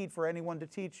no need for anyone to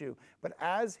teach you. But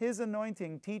as his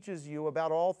anointing teaches you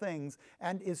about all things,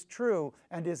 and is true,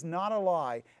 and is not a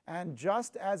lie, and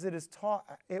just as it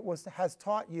has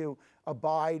taught you,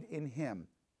 abide in him.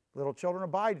 Little children,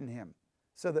 abide in him,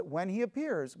 so that when he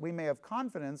appears, we may have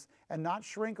confidence and not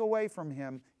shrink away from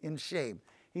him in shame.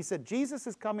 He said, Jesus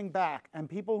is coming back, and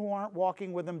people who aren't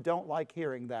walking with him don't like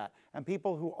hearing that. And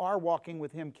people who are walking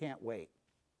with him can't wait.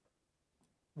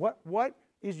 What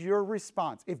is your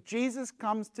response? If Jesus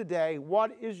comes today,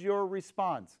 what is your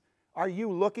response? Are you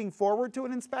looking forward to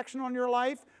an inspection on your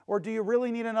life, or do you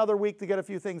really need another week to get a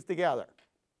few things together?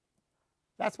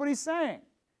 That's what he's saying.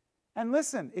 And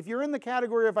listen, if you're in the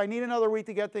category of I need another week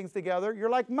to get things together, you're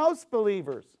like most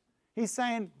believers. He's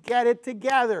saying, get it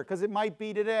together, because it might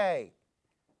be today.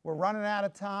 We're running out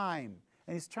of time.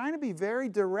 And he's trying to be very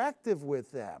directive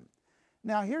with them.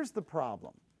 Now, here's the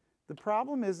problem. The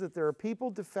problem is that there are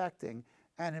people defecting,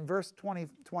 and in verse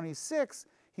 26,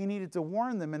 he needed to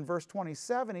warn them. In verse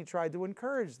 27, he tried to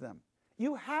encourage them.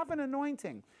 You have an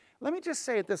anointing. Let me just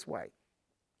say it this way.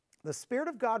 The Spirit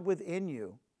of God within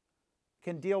you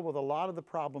can deal with a lot of the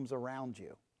problems around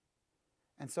you.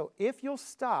 And so if you'll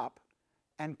stop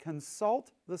and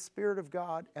consult the Spirit of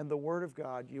God and the Word of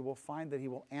God, you will find that He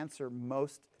will answer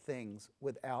most things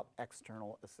without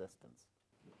external assistance.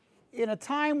 In a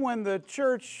time when the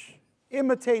church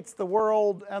imitates the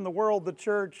world and the world the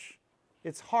church,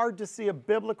 it's hard to see a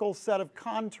biblical set of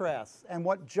contrasts. And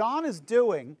what John is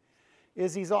doing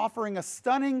is he's offering a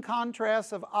stunning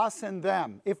contrast of us and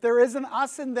them. If there is an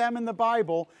us and them in the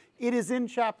Bible, it is in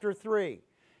chapter 3.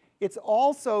 It's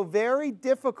also very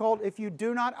difficult if you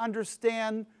do not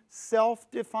understand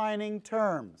self-defining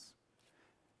terms.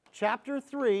 Chapter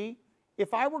 3,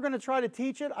 if I were going to try to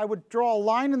teach it, I would draw a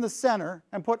line in the center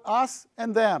and put us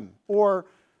and them, or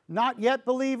not yet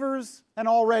believers and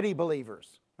already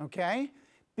believers, okay?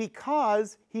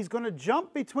 Because he's going to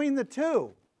jump between the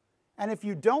two. And if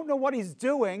you don't know what he's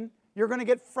doing, you're going to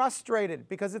get frustrated,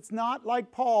 because it's not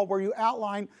like Paul where you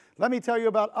outline, let me tell you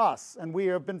about us, and we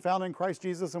have been found in Christ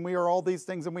Jesus, and we are all these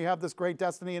things, and we have this great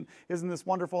destiny, and isn't this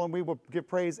wonderful, and we will give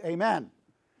praise, amen.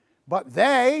 But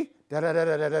they,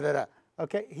 da-da-da-da-da-da-da.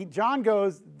 Okay, John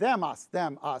goes, them, us,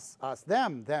 them, us,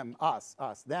 them, us,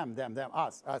 them,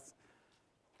 us, us.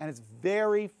 And it's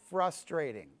very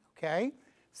frustrating, okay?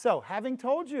 So, having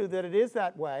told you that it is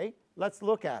that way, let's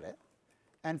look at it.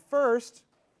 And first,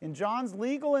 in John's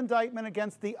legal indictment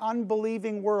against the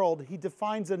unbelieving world, he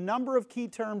defines a number of key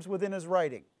terms within his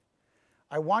writing.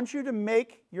 I want you to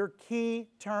make your key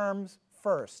terms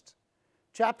first.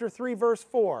 Chapter 3, verse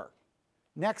 4.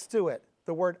 Next to it,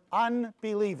 the word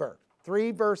unbeliever.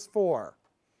 3, verse 4.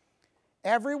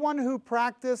 Everyone who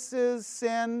practices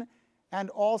sin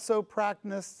and also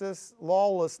practices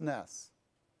lawlessness.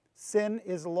 Sin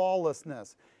is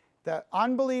lawlessness. The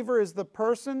unbeliever is the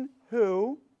person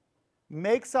who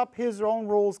makes up his own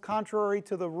rules contrary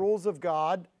to the rules of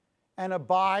God and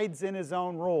abides in his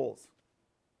own rules.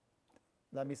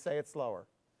 Let me say it slower.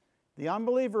 The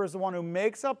unbeliever is the one who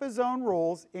makes up his own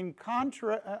rules in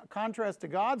contrast to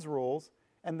God's rules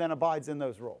and then abides in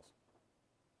those rules.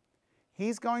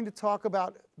 He's going to talk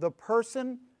about the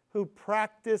person who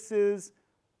practices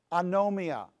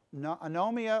anomia.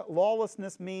 Anomia,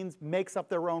 lawlessness, means makes up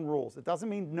their own rules. It doesn't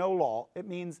mean no law. It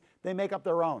means they make up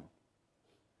their own.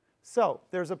 So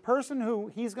there's a person who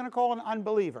he's going to call an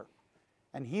unbeliever.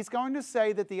 And he's going to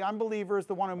say that the unbeliever is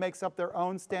the one who makes up their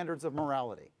own standards of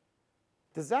morality.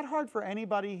 Is that hard for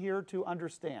anybody here to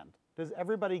understand? Does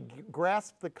everybody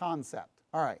grasp the concept?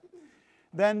 All right.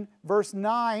 Then verse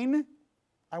 9,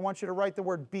 I want you to write the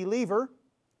word believer.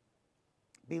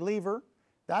 Believer.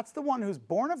 That's the one who's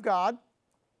born of God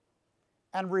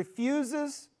and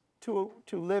refuses to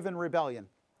live in rebellion.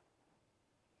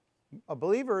 A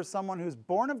believer is someone who's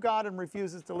born of God and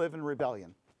refuses to live in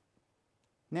rebellion.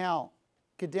 Now,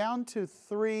 get down to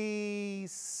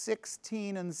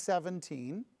 3:16 and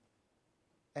 17.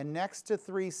 And next to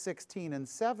 3:16 and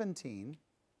 17,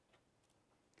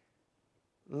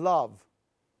 love.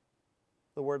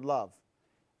 The word love.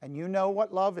 And you know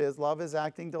what love is. Love is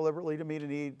acting deliberately to meet a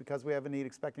need because we have a need,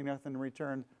 expecting nothing in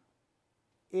return,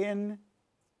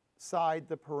 inside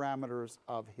the parameters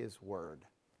of His Word.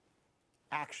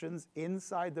 Actions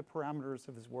inside the parameters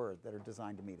of His Word that are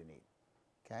designed to meet a need.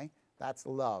 Okay? That's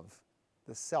love.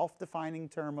 The self-defining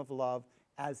term of love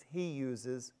as He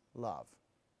uses love.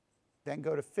 Then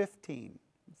go to 15,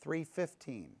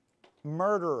 3:15.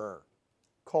 Murderer,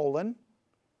 colon.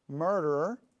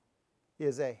 Murderer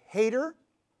is a hater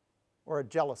or a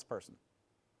jealous person.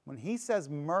 When he says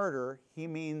murder, he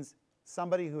means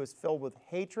somebody who is filled with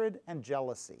hatred and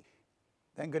jealousy.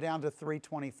 Then go down to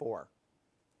 3:24.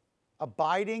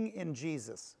 Abiding in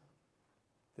Jesus.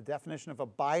 The definition of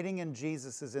abiding in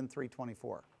Jesus is in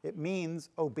 3:24. It means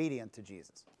obedient to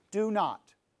Jesus. Do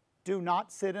not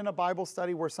sit in a Bible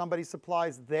study where somebody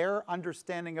supplies their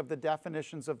understanding of the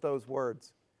definitions of those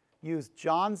words. Use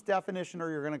John's definition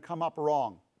or you're going to come up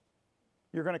wrong.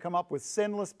 You're going to come up with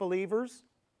sinless believers.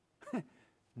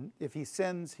 If he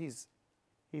sins, he's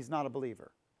not a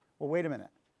believer. Well, wait a minute.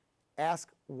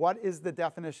 Ask what is the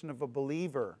definition of a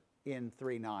believer in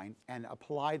 3:9 and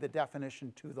apply the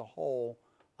definition to the whole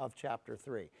of chapter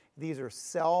 3. These are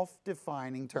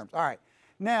self-defining terms. All right.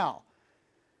 Now,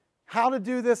 how to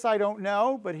do this, I don't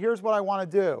know, but here's what I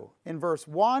want to do. In verse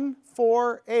 1,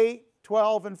 4, 8,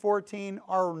 12, and 14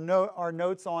 are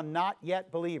notes on not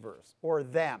yet believers, or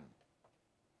them.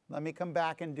 Let me come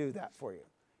back and do that for you.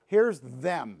 Here's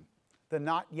them, the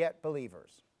not yet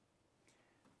believers.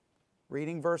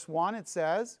 Reading verse 1, it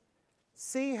says,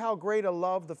 "See how great a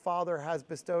love the Father has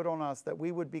bestowed on us that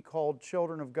we would be called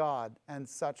children of God, and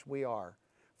such we are.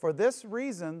 For this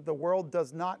reason, the world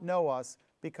does not know us,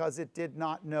 because it did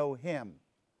not know him.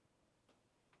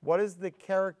 What is the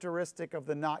characteristic of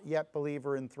the not yet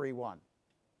believer in 3:1?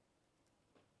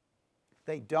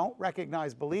 They don't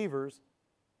recognize believers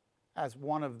as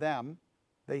one of them.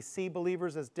 They see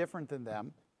believers as different than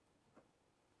them.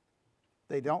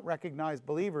 They don't recognize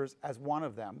believers as one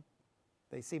of them.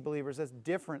 They see believers as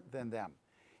different than them.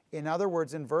 In other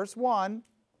words, in verse 1,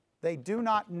 they do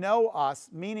not know us,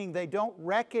 meaning they don't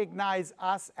recognize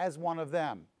us as one of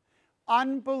them.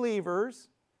 Unbelievers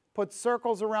put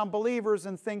circles around believers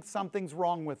and think something's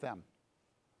wrong with them.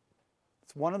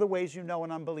 It's one of the ways you know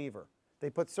an unbeliever. They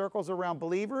put circles around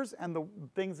believers and the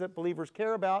things that believers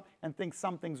care about and think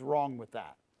something's wrong with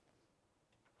that.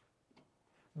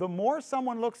 The more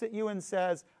someone looks at you and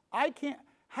says,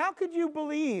 how could you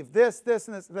believe this, this,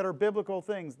 and this that are biblical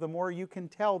things, the more you can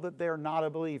tell that they're not a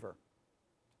believer.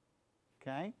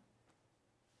 Okay?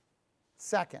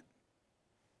 Second,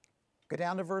 go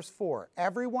down to verse 4.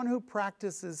 Everyone who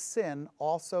practices sin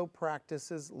also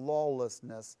practices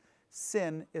lawlessness.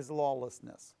 Sin is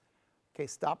lawlessness. Okay,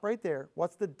 stop right there.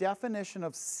 What's the definition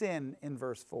of sin in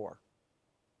verse 4?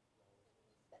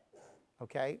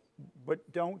 Okay,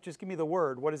 but don't just give me the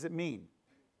word. What does it mean?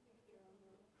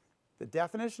 The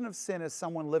definition of sin is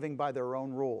someone living by their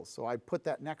own rules. So I put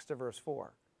that next to verse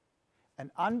 4. An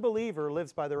unbeliever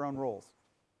lives by their own rules.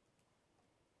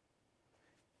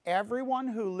 Everyone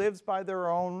who lives by their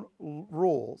own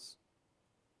rules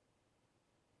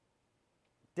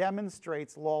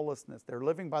demonstrates lawlessness. They're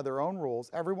living by their own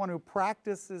rules. Everyone who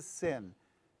practices sin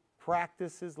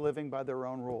practices living by their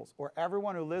own rules. Or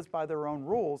everyone who lives by their own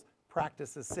rules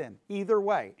practices sin. Either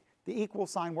way, the equal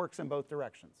sign works in both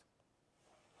directions.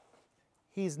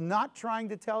 He's not trying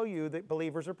to tell you that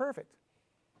believers are perfect.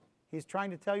 He's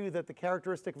trying to tell you that the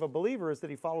characteristic of a believer is that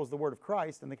he follows the word of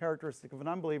Christ, and the characteristic of an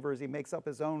unbeliever is he makes up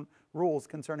his own rules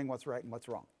concerning what's right and what's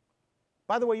wrong.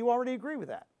 By the way, you already agree with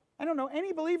that. I don't know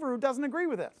any believer who doesn't agree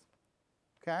with this.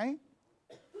 Okay?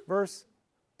 Verse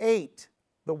 8,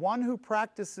 the one who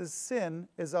practices sin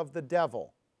is of the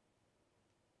devil.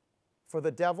 For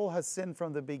the devil has sinned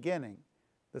from the beginning.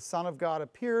 The Son of God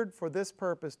appeared for this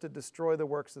purpose, to destroy the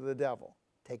works of the devil.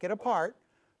 Take it apart.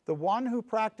 The one who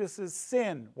practices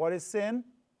sin, what is sin?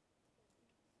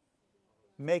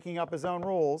 Making up his own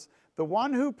rules. The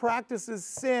one who practices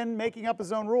sin, making up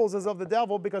his own rules, is of the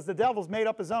devil, because the devil's made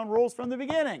up his own rules from the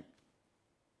beginning.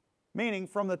 Meaning,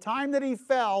 from the time that he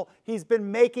fell, he's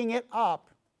been making it up.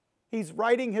 He's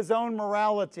writing his own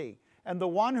morality. And the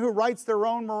one who writes their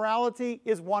own morality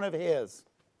is one of his.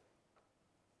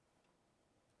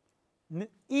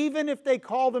 Even if they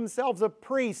call themselves a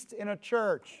priest in a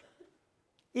church,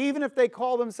 even if they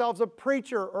call themselves a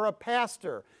preacher or a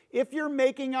pastor, if you're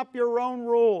making up your own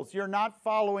rules, you're not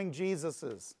following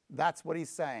Jesus's. That's what he's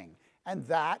saying. And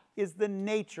that is the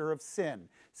nature of sin.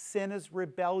 Sin is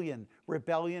rebellion.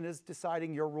 Rebellion is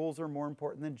deciding your rules are more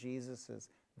important than Jesus's.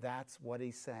 That's what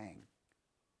he's saying.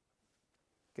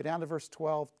 Go down to verse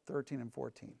 12, 13, and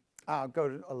 14. Go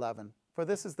to 11. For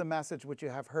this is the message which you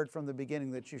have heard from the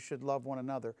beginning, that you should love one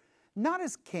another. Not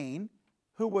as Cain,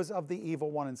 who was of the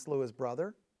evil one and slew his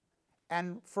brother.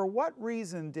 And for what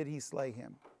reason did he slay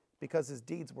him? Because his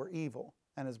deeds were evil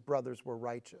and his brothers were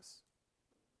righteous.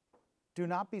 Do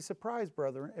not be surprised,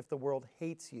 brethren, if the world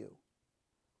hates you.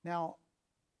 Now,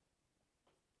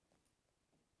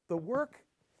 the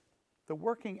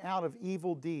working out of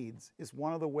evil deeds is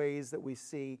one of the ways that we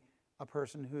see a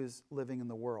person who is living in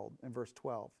the world, in verse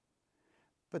 12.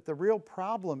 But the real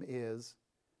problem is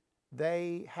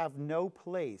they have no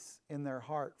place in their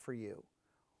heart for you.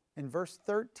 In verse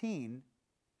 13,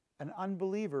 an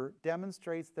unbeliever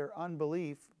demonstrates their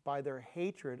unbelief by their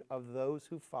hatred of those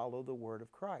who follow the word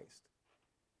of Christ.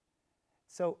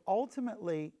 So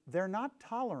ultimately, they're not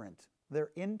tolerant.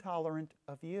 They're intolerant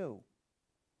of you.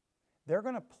 They're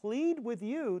going to plead with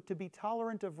you to be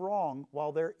tolerant of wrong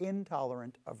while they're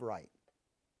intolerant of right.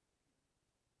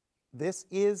 This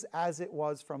is as it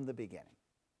was from the beginning.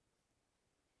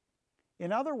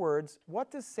 In other words,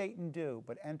 what does Satan do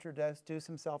but introduce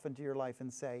himself into your life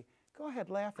and say, go ahead,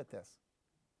 laugh at this.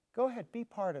 Go ahead, be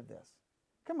part of this.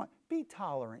 Come on, be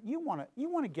tolerant. You want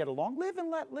to get along. Live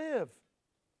and let live.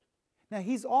 Now,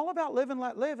 he's all about live and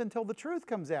let live until the truth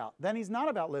comes out. Then he's not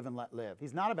about live and let live.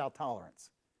 He's not about tolerance.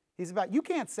 He's about, you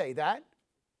can't say that.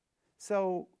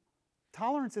 So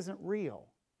tolerance isn't real.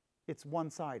 It's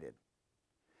one-sided.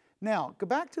 Now, go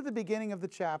back to the beginning of the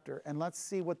chapter and let's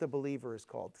see what the believer is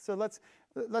called. So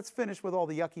let's finish with all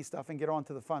the yucky stuff and get on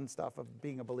to the fun stuff of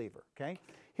being a believer, okay?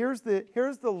 Here's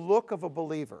the look of a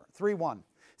believer, 3:1.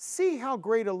 See how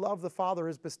great a love the Father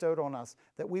has bestowed on us,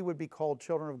 that we would be called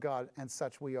children of God, and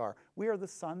such we are. We are the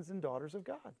sons and daughters of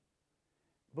God.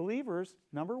 Believers,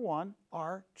 number one,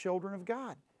 are children of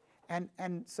God.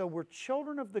 And so we're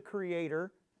children of the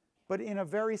Creator, but in a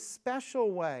very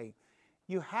special way.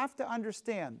 You have to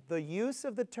understand, the use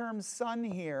of the term son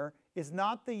here is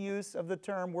not the use of the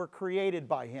term we're created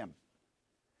by Him.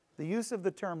 The use of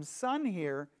the term son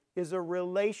here is a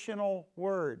relational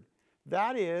word.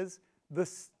 That is,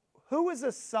 who is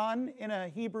a son in a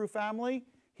Hebrew family?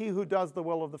 He who does the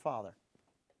will of the Father.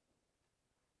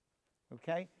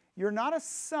 Okay? You're not a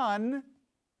son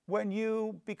when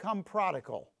you become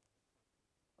prodigal.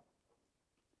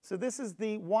 So this is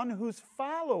the one who's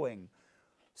following.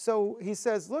 So he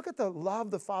says, look at the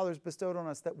love the Father's bestowed on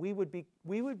us, that we would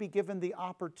be given the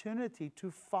opportunity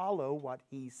to follow what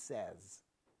He says.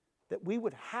 That we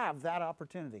would have that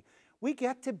opportunity. We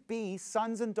get to be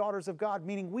sons and daughters of God,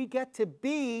 meaning we get to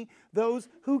be those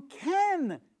who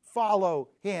can follow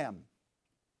Him.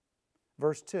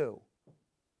 Verse 2.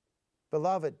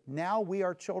 Beloved, now we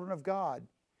are children of God,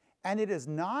 and it has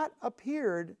not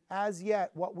appeared as yet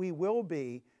what we will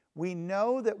be. We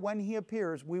know that when He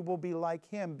appears, we will be like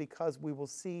Him, because we will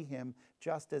see Him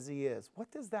just as He is.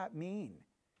 What does that mean?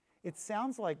 It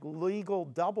sounds like legal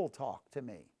double talk to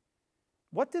me.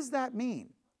 What does that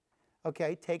mean?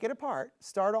 Okay, take it apart.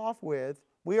 Start off with,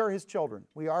 we are His children.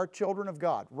 We are children of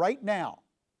God right now.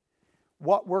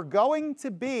 What we're going to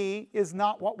be is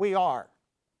not what we are.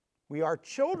 We are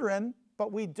children,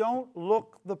 but we don't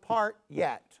look the part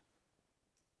yet.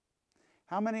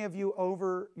 How many of you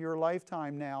over your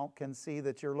lifetime now can see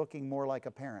that you're looking more like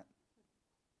a parent?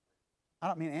 I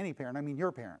don't mean any parent, I mean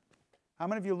your parent. How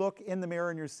many of you look in the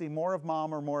mirror and you see more of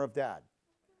mom or more of dad?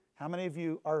 How many of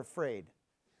you are afraid?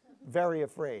 Very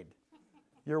afraid.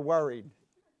 You're worried.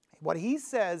 What he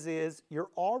says is, you're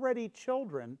already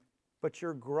children, but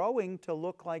you're growing to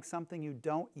look like something you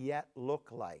don't yet look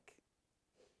like.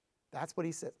 That's what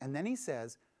he says. And then he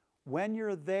says, when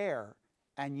you're there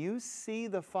and you see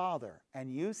the Father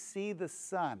and you see the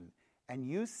Son and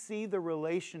you see the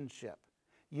relationship,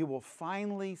 you will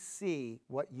finally see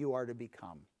what you are to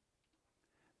become.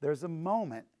 There's a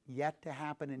moment yet to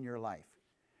happen in your life.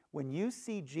 When you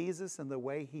see Jesus and the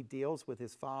way He deals with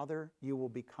His Father, you will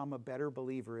become a better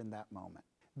believer in that moment.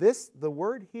 The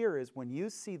word here is, when you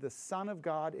see the Son of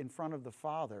God in front of the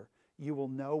Father, you will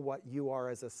know what you are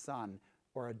as a son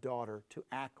or a daughter to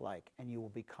act like, and you will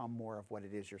become more of what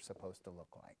it is you're supposed to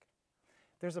look like.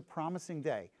 There's a promising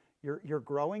day. You're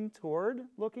growing toward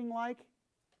looking like,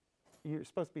 you're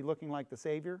supposed to be looking like the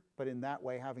Savior, but in that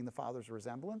way having the Father's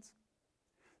resemblance.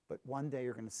 But one day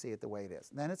you're going to see it the way it is.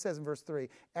 And then it says in verse 3,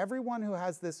 everyone who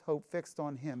has this hope fixed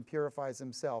on Him purifies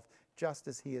himself just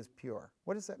as He is pure.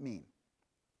 What does that mean?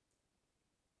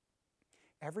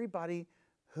 Everybody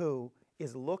who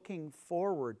is looking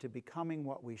forward to becoming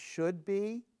what we should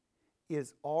be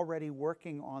is already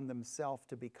working on themselves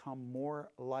to become more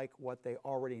like what they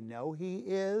already know He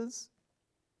is,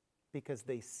 because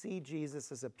they see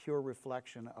Jesus as a pure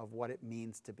reflection of what it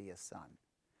means to be a son.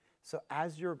 So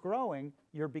as you're growing,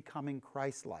 you're becoming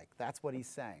Christ-like. That's what he's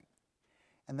saying.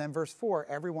 And then verse 4,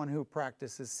 everyone who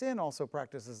practices sin also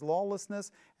practices lawlessness,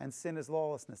 and sin is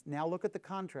lawlessness. Now look at the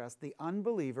contrast. The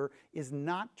unbeliever is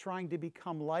not trying to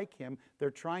become like him. They're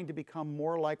trying to become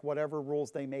more like whatever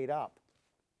rules they made up.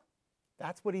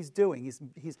 That's what he's doing.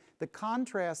 The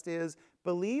contrast is,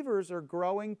 believers are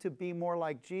growing to be more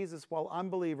like Jesus, while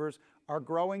unbelievers are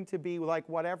growing to be like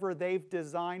whatever they've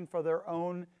designed for their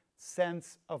own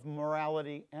sense of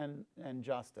morality and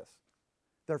justice.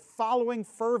 They're following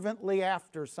fervently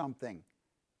after something,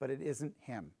 but it isn't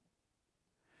Him.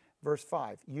 Verse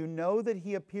 5, you know that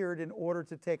He appeared in order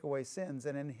to take away sins,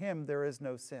 and in Him there is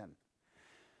no sin.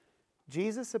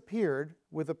 Jesus appeared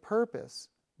with a purpose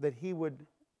that He would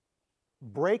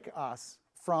break us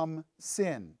from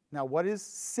sin. Now, what is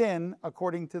sin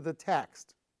according to the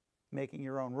text? Making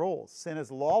your own rules. Sin is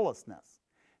lawlessness.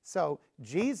 So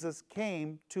Jesus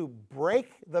came to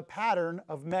break the pattern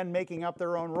of men making up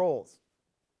their own rules.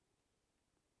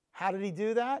 How did He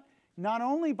do that? Not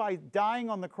only by dying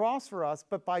on the cross for us,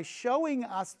 but by showing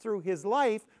us through His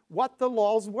life what the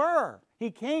laws were.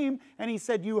 He came and He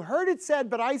said, you heard it said,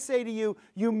 but I say to you,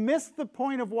 you missed the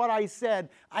point of what I said.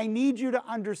 I need you to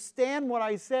understand what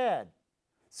I said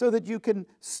so that you can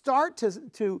start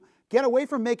to get away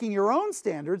from making your own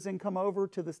standards and come over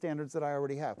to the standards that I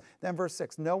already have. Then verse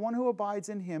 6, no one who abides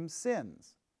in Him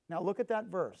sins. Now look at that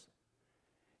verse.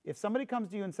 If somebody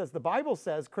comes to you and says, the Bible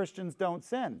says Christians don't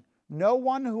sin. No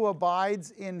one who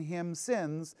abides in Him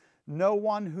sins. No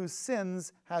one who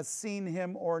sins has seen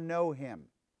Him or know Him.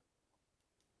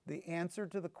 The answer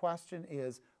to the question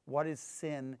is, what is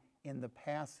sin in the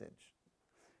passage?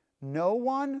 No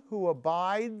one who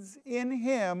abides in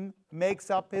him makes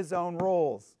up his own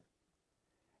rules.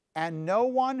 And no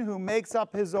one who makes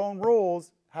up his own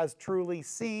rules has truly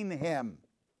seen him.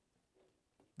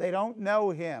 They don't know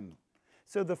him.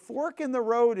 So the fork in the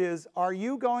road is, are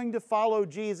you going to follow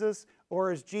Jesus,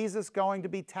 or is Jesus going to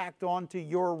be tacked on to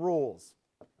your rules?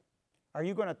 Are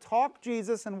you going to talk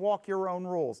Jesus and walk your own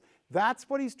rules? That's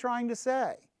what he's trying to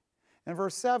say. In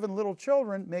verse 7, little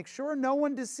children, make sure no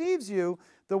one deceives you.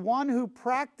 The one who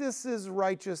practices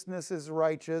righteousness is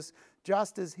righteous,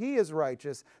 just as he is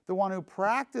righteous. The one who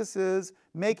practices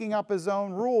making up his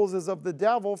own rules is of the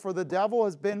devil, for the devil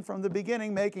has been from the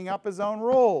beginning making up his own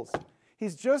rules.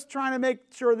 He's just trying to make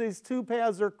sure these two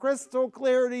paths are crystal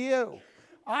clear to you.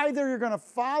 Either you're going to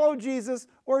follow Jesus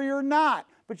or you're not.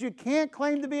 But you can't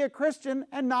claim to be a Christian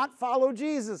and not follow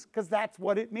Jesus, because that's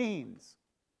what it means.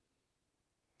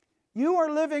 You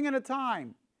are living in a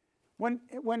time when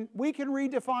we can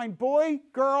redefine boy,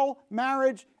 girl,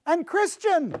 marriage, and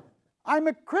Christian. I'm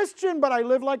a Christian, but I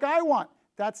live like I want.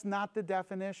 That's not the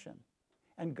definition.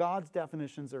 And God's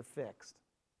definitions are fixed.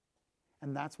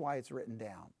 And that's why it's written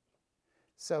down.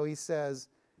 So he says,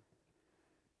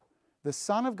 the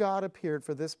Son of God appeared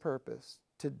for this purpose,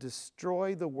 to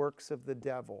destroy the works of the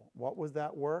devil. What was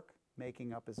that work?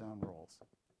 Making up his own rules.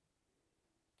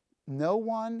 No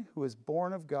one who is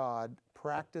born of God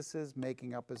practices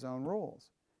making up his own rules,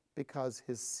 because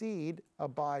his seed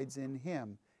abides in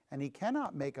him, and he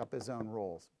cannot make up his own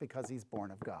rules because he's born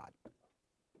of God.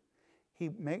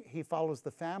 He follows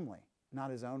the family, not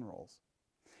his own rules.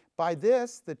 By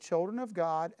this, the children of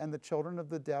God and the children of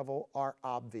the devil are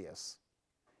obvious.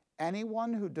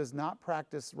 Anyone who does not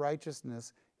practice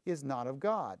righteousness is not of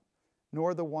God,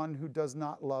 nor the one who does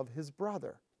not love his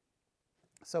brother.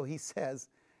 So he says,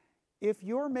 if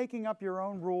you're making up your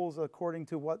own rules according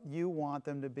to what you want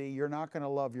them to be, you're not going to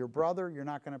love your brother, you're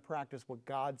not going to practice what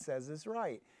God says is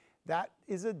right. That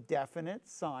is a definite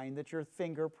sign that your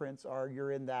fingerprints are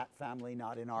you're in that family,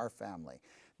 not in our family.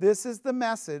 This is the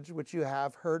message which you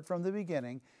have heard from the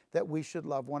beginning, that we should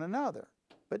love one another,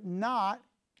 but not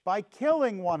by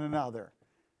killing one another.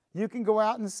 You can go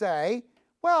out and say,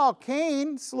 well,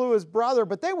 Cain slew his brother,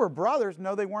 but they were brothers.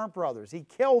 No, they weren't brothers. He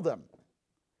killed them.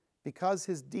 Because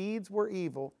his deeds were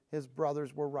evil, his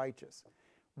brothers were righteous.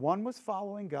 One was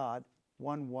following God,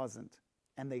 one wasn't.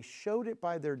 And they showed it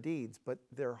by their deeds, but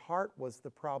their heart was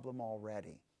the problem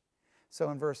already.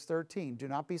 So in verse 13, do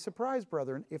not be surprised,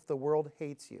 brethren, if the world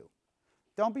hates you.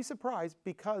 Don't be surprised,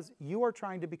 because you are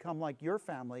trying to become like your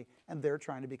family and they're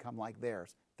trying to become like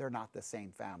theirs. They're not the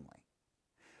same family.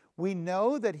 We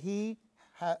know that we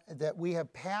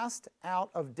have passed out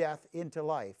of death into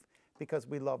life because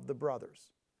we love the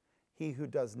brothers. He who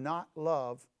does not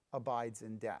love abides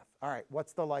in death. All right,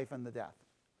 what's the life and the death?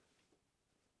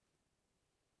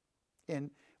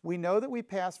 And we know that we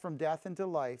pass from death into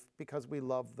life because we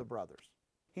love the brothers.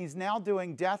 He's now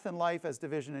doing death and life as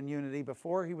division and unity.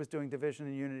 Before, he was doing division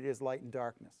and unity as light and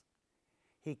darkness.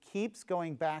 He keeps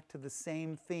going back to the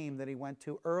same theme that he went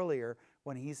to earlier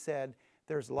when he said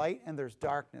there's light and there's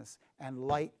darkness, and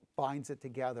light binds it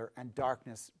together and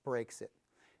darkness breaks it.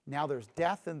 Now there's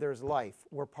death and there's life.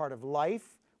 We're part of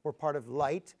life, we're part of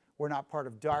light, we're not part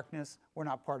of darkness, we're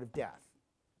not part of death.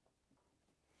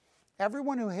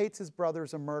 Everyone who hates his brother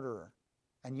is a murderer,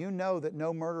 and you know that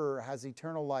no murderer has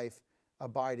eternal life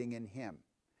abiding in him.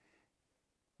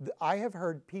 I have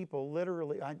heard people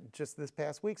literally, just this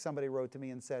past week, somebody wrote to me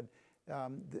and said,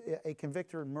 a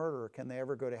convicted murderer, can they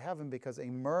ever go to heaven? Because a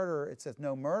murderer, it says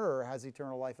no murderer has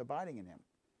eternal life abiding in him.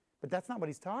 But that's not what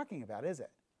he's talking about, is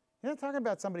it? He's not talking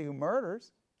about somebody who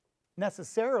murders.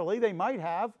 Necessarily, they might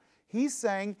have. He's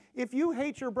saying, if you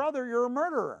hate your brother, you're a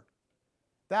murderer.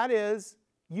 That is,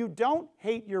 you don't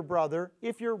hate your brother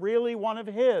if you're really one of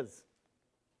his.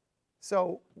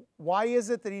 So why is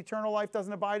it that eternal life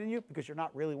doesn't abide in you? Because you're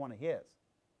not really one of his.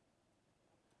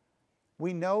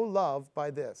 We know love by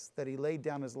this, that he laid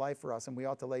down his life for us, and we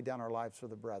ought to lay down our lives for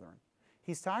the brethren.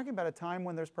 He's talking about a time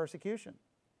when there's persecution,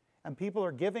 and people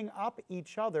are giving up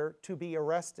each other to be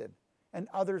arrested, and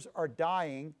others are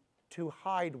dying to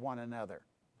hide one another.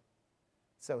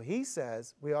 So he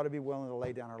says we ought to be willing to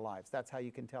lay down our lives. That's how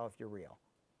you can tell if you're real.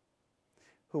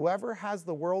 Whoever has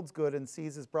the world's good and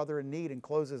sees his brother in need and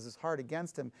closes his heart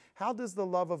against him, how does the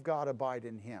love of God abide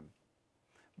in him?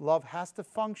 Love has to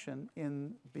function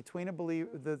between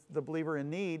the believer in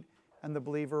need and the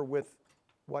believer with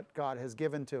what God has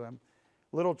given to him.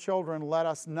 Little children, let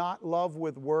us not love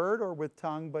with word or with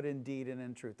tongue, but in deed and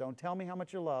in truth. Don't tell me how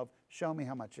much you love. Show me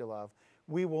how much you love.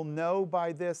 We will know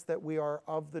by this that we are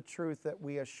of the truth, that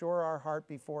we assure our heart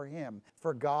before him.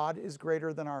 For God is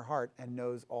greater than our heart and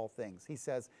knows all things. He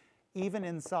says, even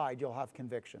inside you'll have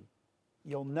conviction.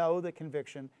 You'll know that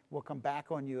conviction will come back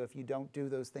on you if you don't do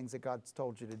those things that God's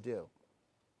told you to do.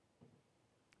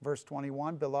 Verse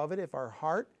 21, beloved, if our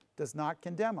heart does not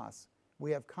condemn us,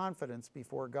 we have confidence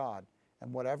before God.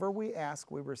 And whatever we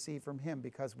ask, we receive from him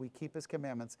because we keep his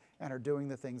commandments and are doing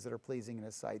the things that are pleasing in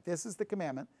his sight. This is the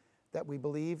commandment, that we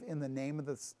believe in the name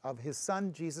of his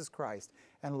Son, Jesus Christ,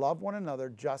 and love one another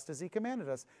just as he commanded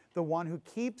us. The one who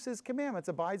keeps his commandments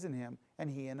abides in him,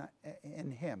 and he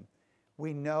in him.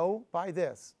 We know by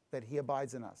this that he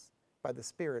abides in us, by the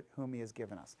Spirit whom he has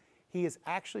given us. He is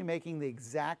actually making the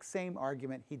exact same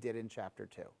argument he did in chapter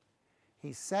 2.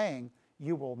 He's saying,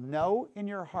 you will know in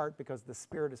your heart because the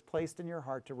Spirit is placed in your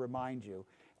heart to remind you.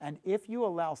 And if you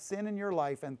allow sin in your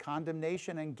life and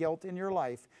condemnation and guilt in your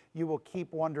life, you will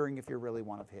keep wondering if you're really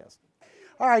one of his.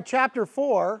 All right, chapter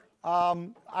 4,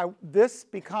 this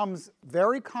becomes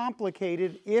very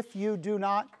complicated if you do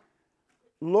not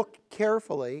look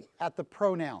carefully at the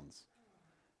pronouns.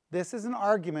 This is an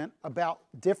argument about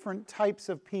different types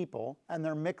of people, and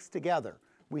they're mixed together.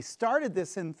 We started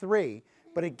this in 3,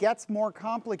 but it gets more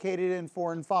complicated in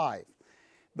 4 and 5.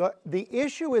 The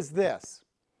issue is this.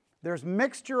 There's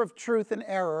mixture of truth and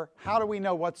error. How do we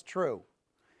know what's true?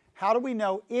 How do we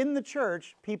know in the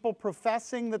church, people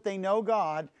professing that they know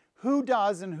God, who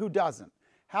does and who doesn't?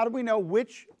 How do we know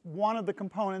which one of the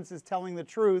components is telling the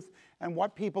truth and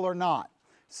what people are not?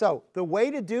 So the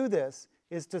way to do this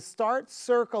is to start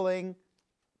circling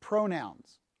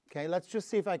pronouns. Okay, let's just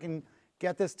see if I can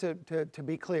get this to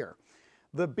be clear.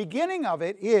 The beginning of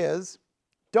it is,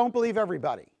 don't believe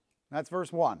everybody. That's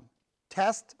verse 1.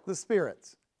 Test the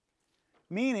spirits.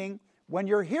 Meaning, when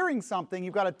you're hearing something,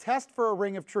 you've got to test for a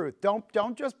ring of truth. Don't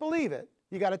just believe it.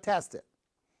 You got to test it.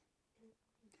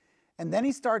 And then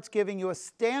he starts giving you a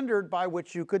standard by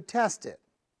which you could test it.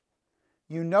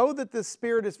 You know that the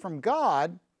Spirit is from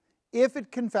God if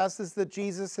it confesses that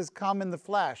Jesus has come in the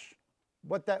flesh.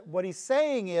 What he's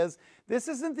saying is, this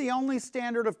isn't the only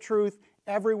standard of truth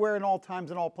everywhere in all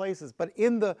times and all places, but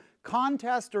in the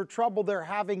contest or trouble they're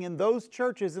having in those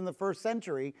churches in the first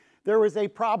century, there is a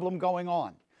problem going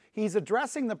on. He's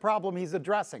addressing the problem he's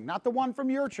addressing, not the one from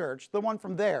your church, the one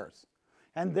from theirs.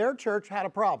 And their church had a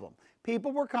problem.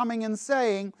 People were coming and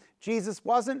saying Jesus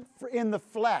wasn't in the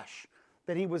flesh,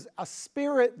 that he was a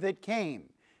spirit that came,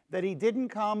 that he didn't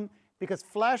come because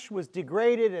flesh was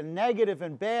degraded and negative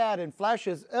and bad, and flesh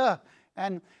is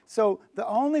And so the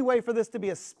only way for this to be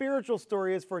a spiritual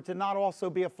story is for it to not also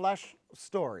be a flesh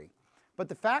story. But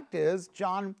the fact is,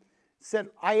 John said,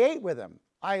 I ate with him.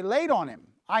 I laid on him.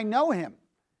 I know him.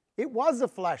 It was a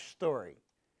flesh story.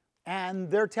 And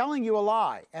they're telling you a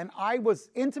lie. And I was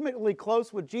intimately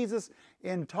close with Jesus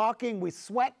in talking. We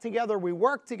sweat together. We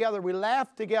worked together. We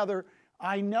laughed together.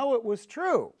 I know it was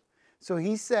true. So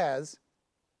he says,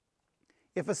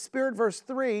 if a spirit, verse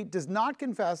 3, does not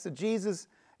confess that Jesus,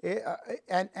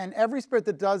 and every spirit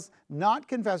that does not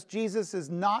confess Jesus is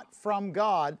not from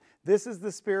God, this is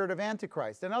the spirit of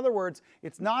Antichrist. In other words,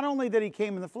 it's not only that he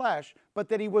came in the flesh, but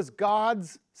that he was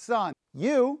God's son.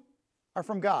 You are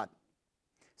from God.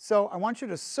 So I want you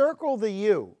to circle the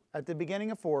you at the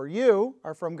beginning of 4. You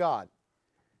are from God.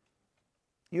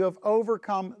 You have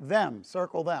overcome them.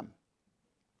 Circle them.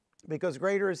 Because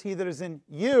greater is he that is in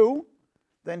you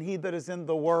than he that is in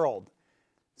the world.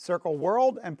 Circle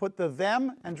world and put the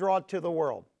them and draw it to the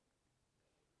world.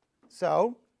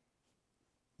 So,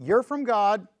 you're from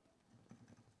God.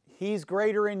 He's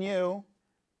greater in you.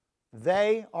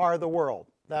 They are the world.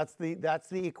 That's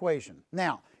the equation.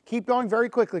 Now, keep going very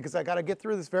quickly because I got to get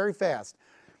through this very fast.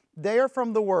 They are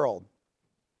from the world.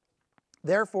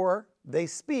 Therefore, they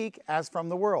speak as from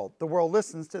the world. The world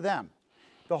listens to them.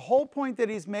 The whole point that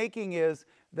he's making is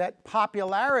that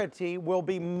popularity will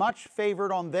be much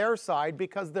favored on their side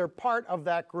because they're part of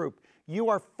that group. You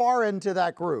are foreign to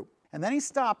that group. And then he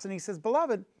stops and he says,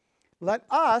 Beloved, let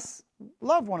us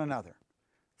love one another.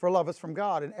 For love is from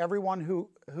God, and everyone who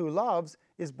loves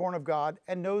is born of God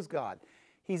and knows God.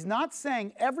 He's not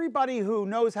saying everybody who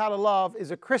knows how to love is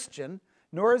a Christian,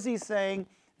 nor is he saying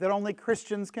that only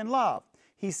Christians can love.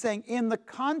 He's saying, in the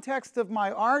context of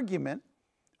my argument,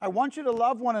 I want you to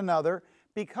love one another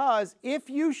because if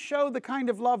you show the kind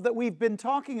of love that we've been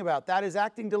talking about, that is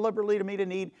acting deliberately to meet a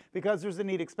need because there's a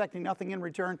need, expecting nothing in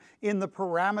return in the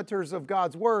parameters of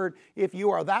God's word, if you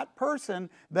are that person,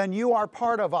 then you are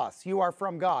part of us. You are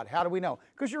from God. How do we know?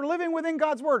 Because you're living within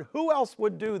God's word. Who else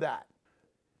would do that?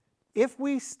 If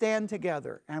we stand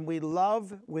together and we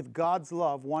love with God's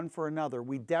love one for another,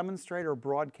 we demonstrate or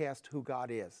broadcast who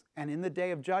God is. And in the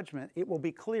day of judgment, it will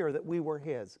be clear that we were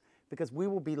his, because we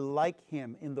will be like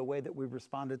him in the way that we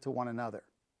responded to one another.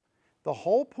 The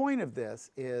whole point of this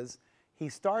is he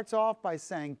starts off by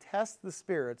saying, test the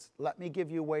spirits. Let me give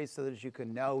you ways so that you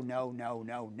can know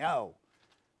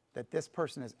that this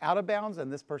person is out of bounds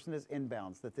and this person is in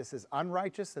bounds, that this is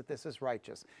unrighteous, that this is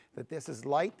righteous, that this is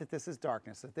light, that this is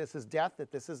darkness, that this is death,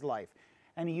 that this is life.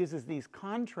 And he uses these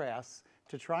contrasts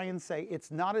to try and say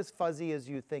it's not as fuzzy as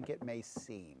you think it may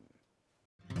seem.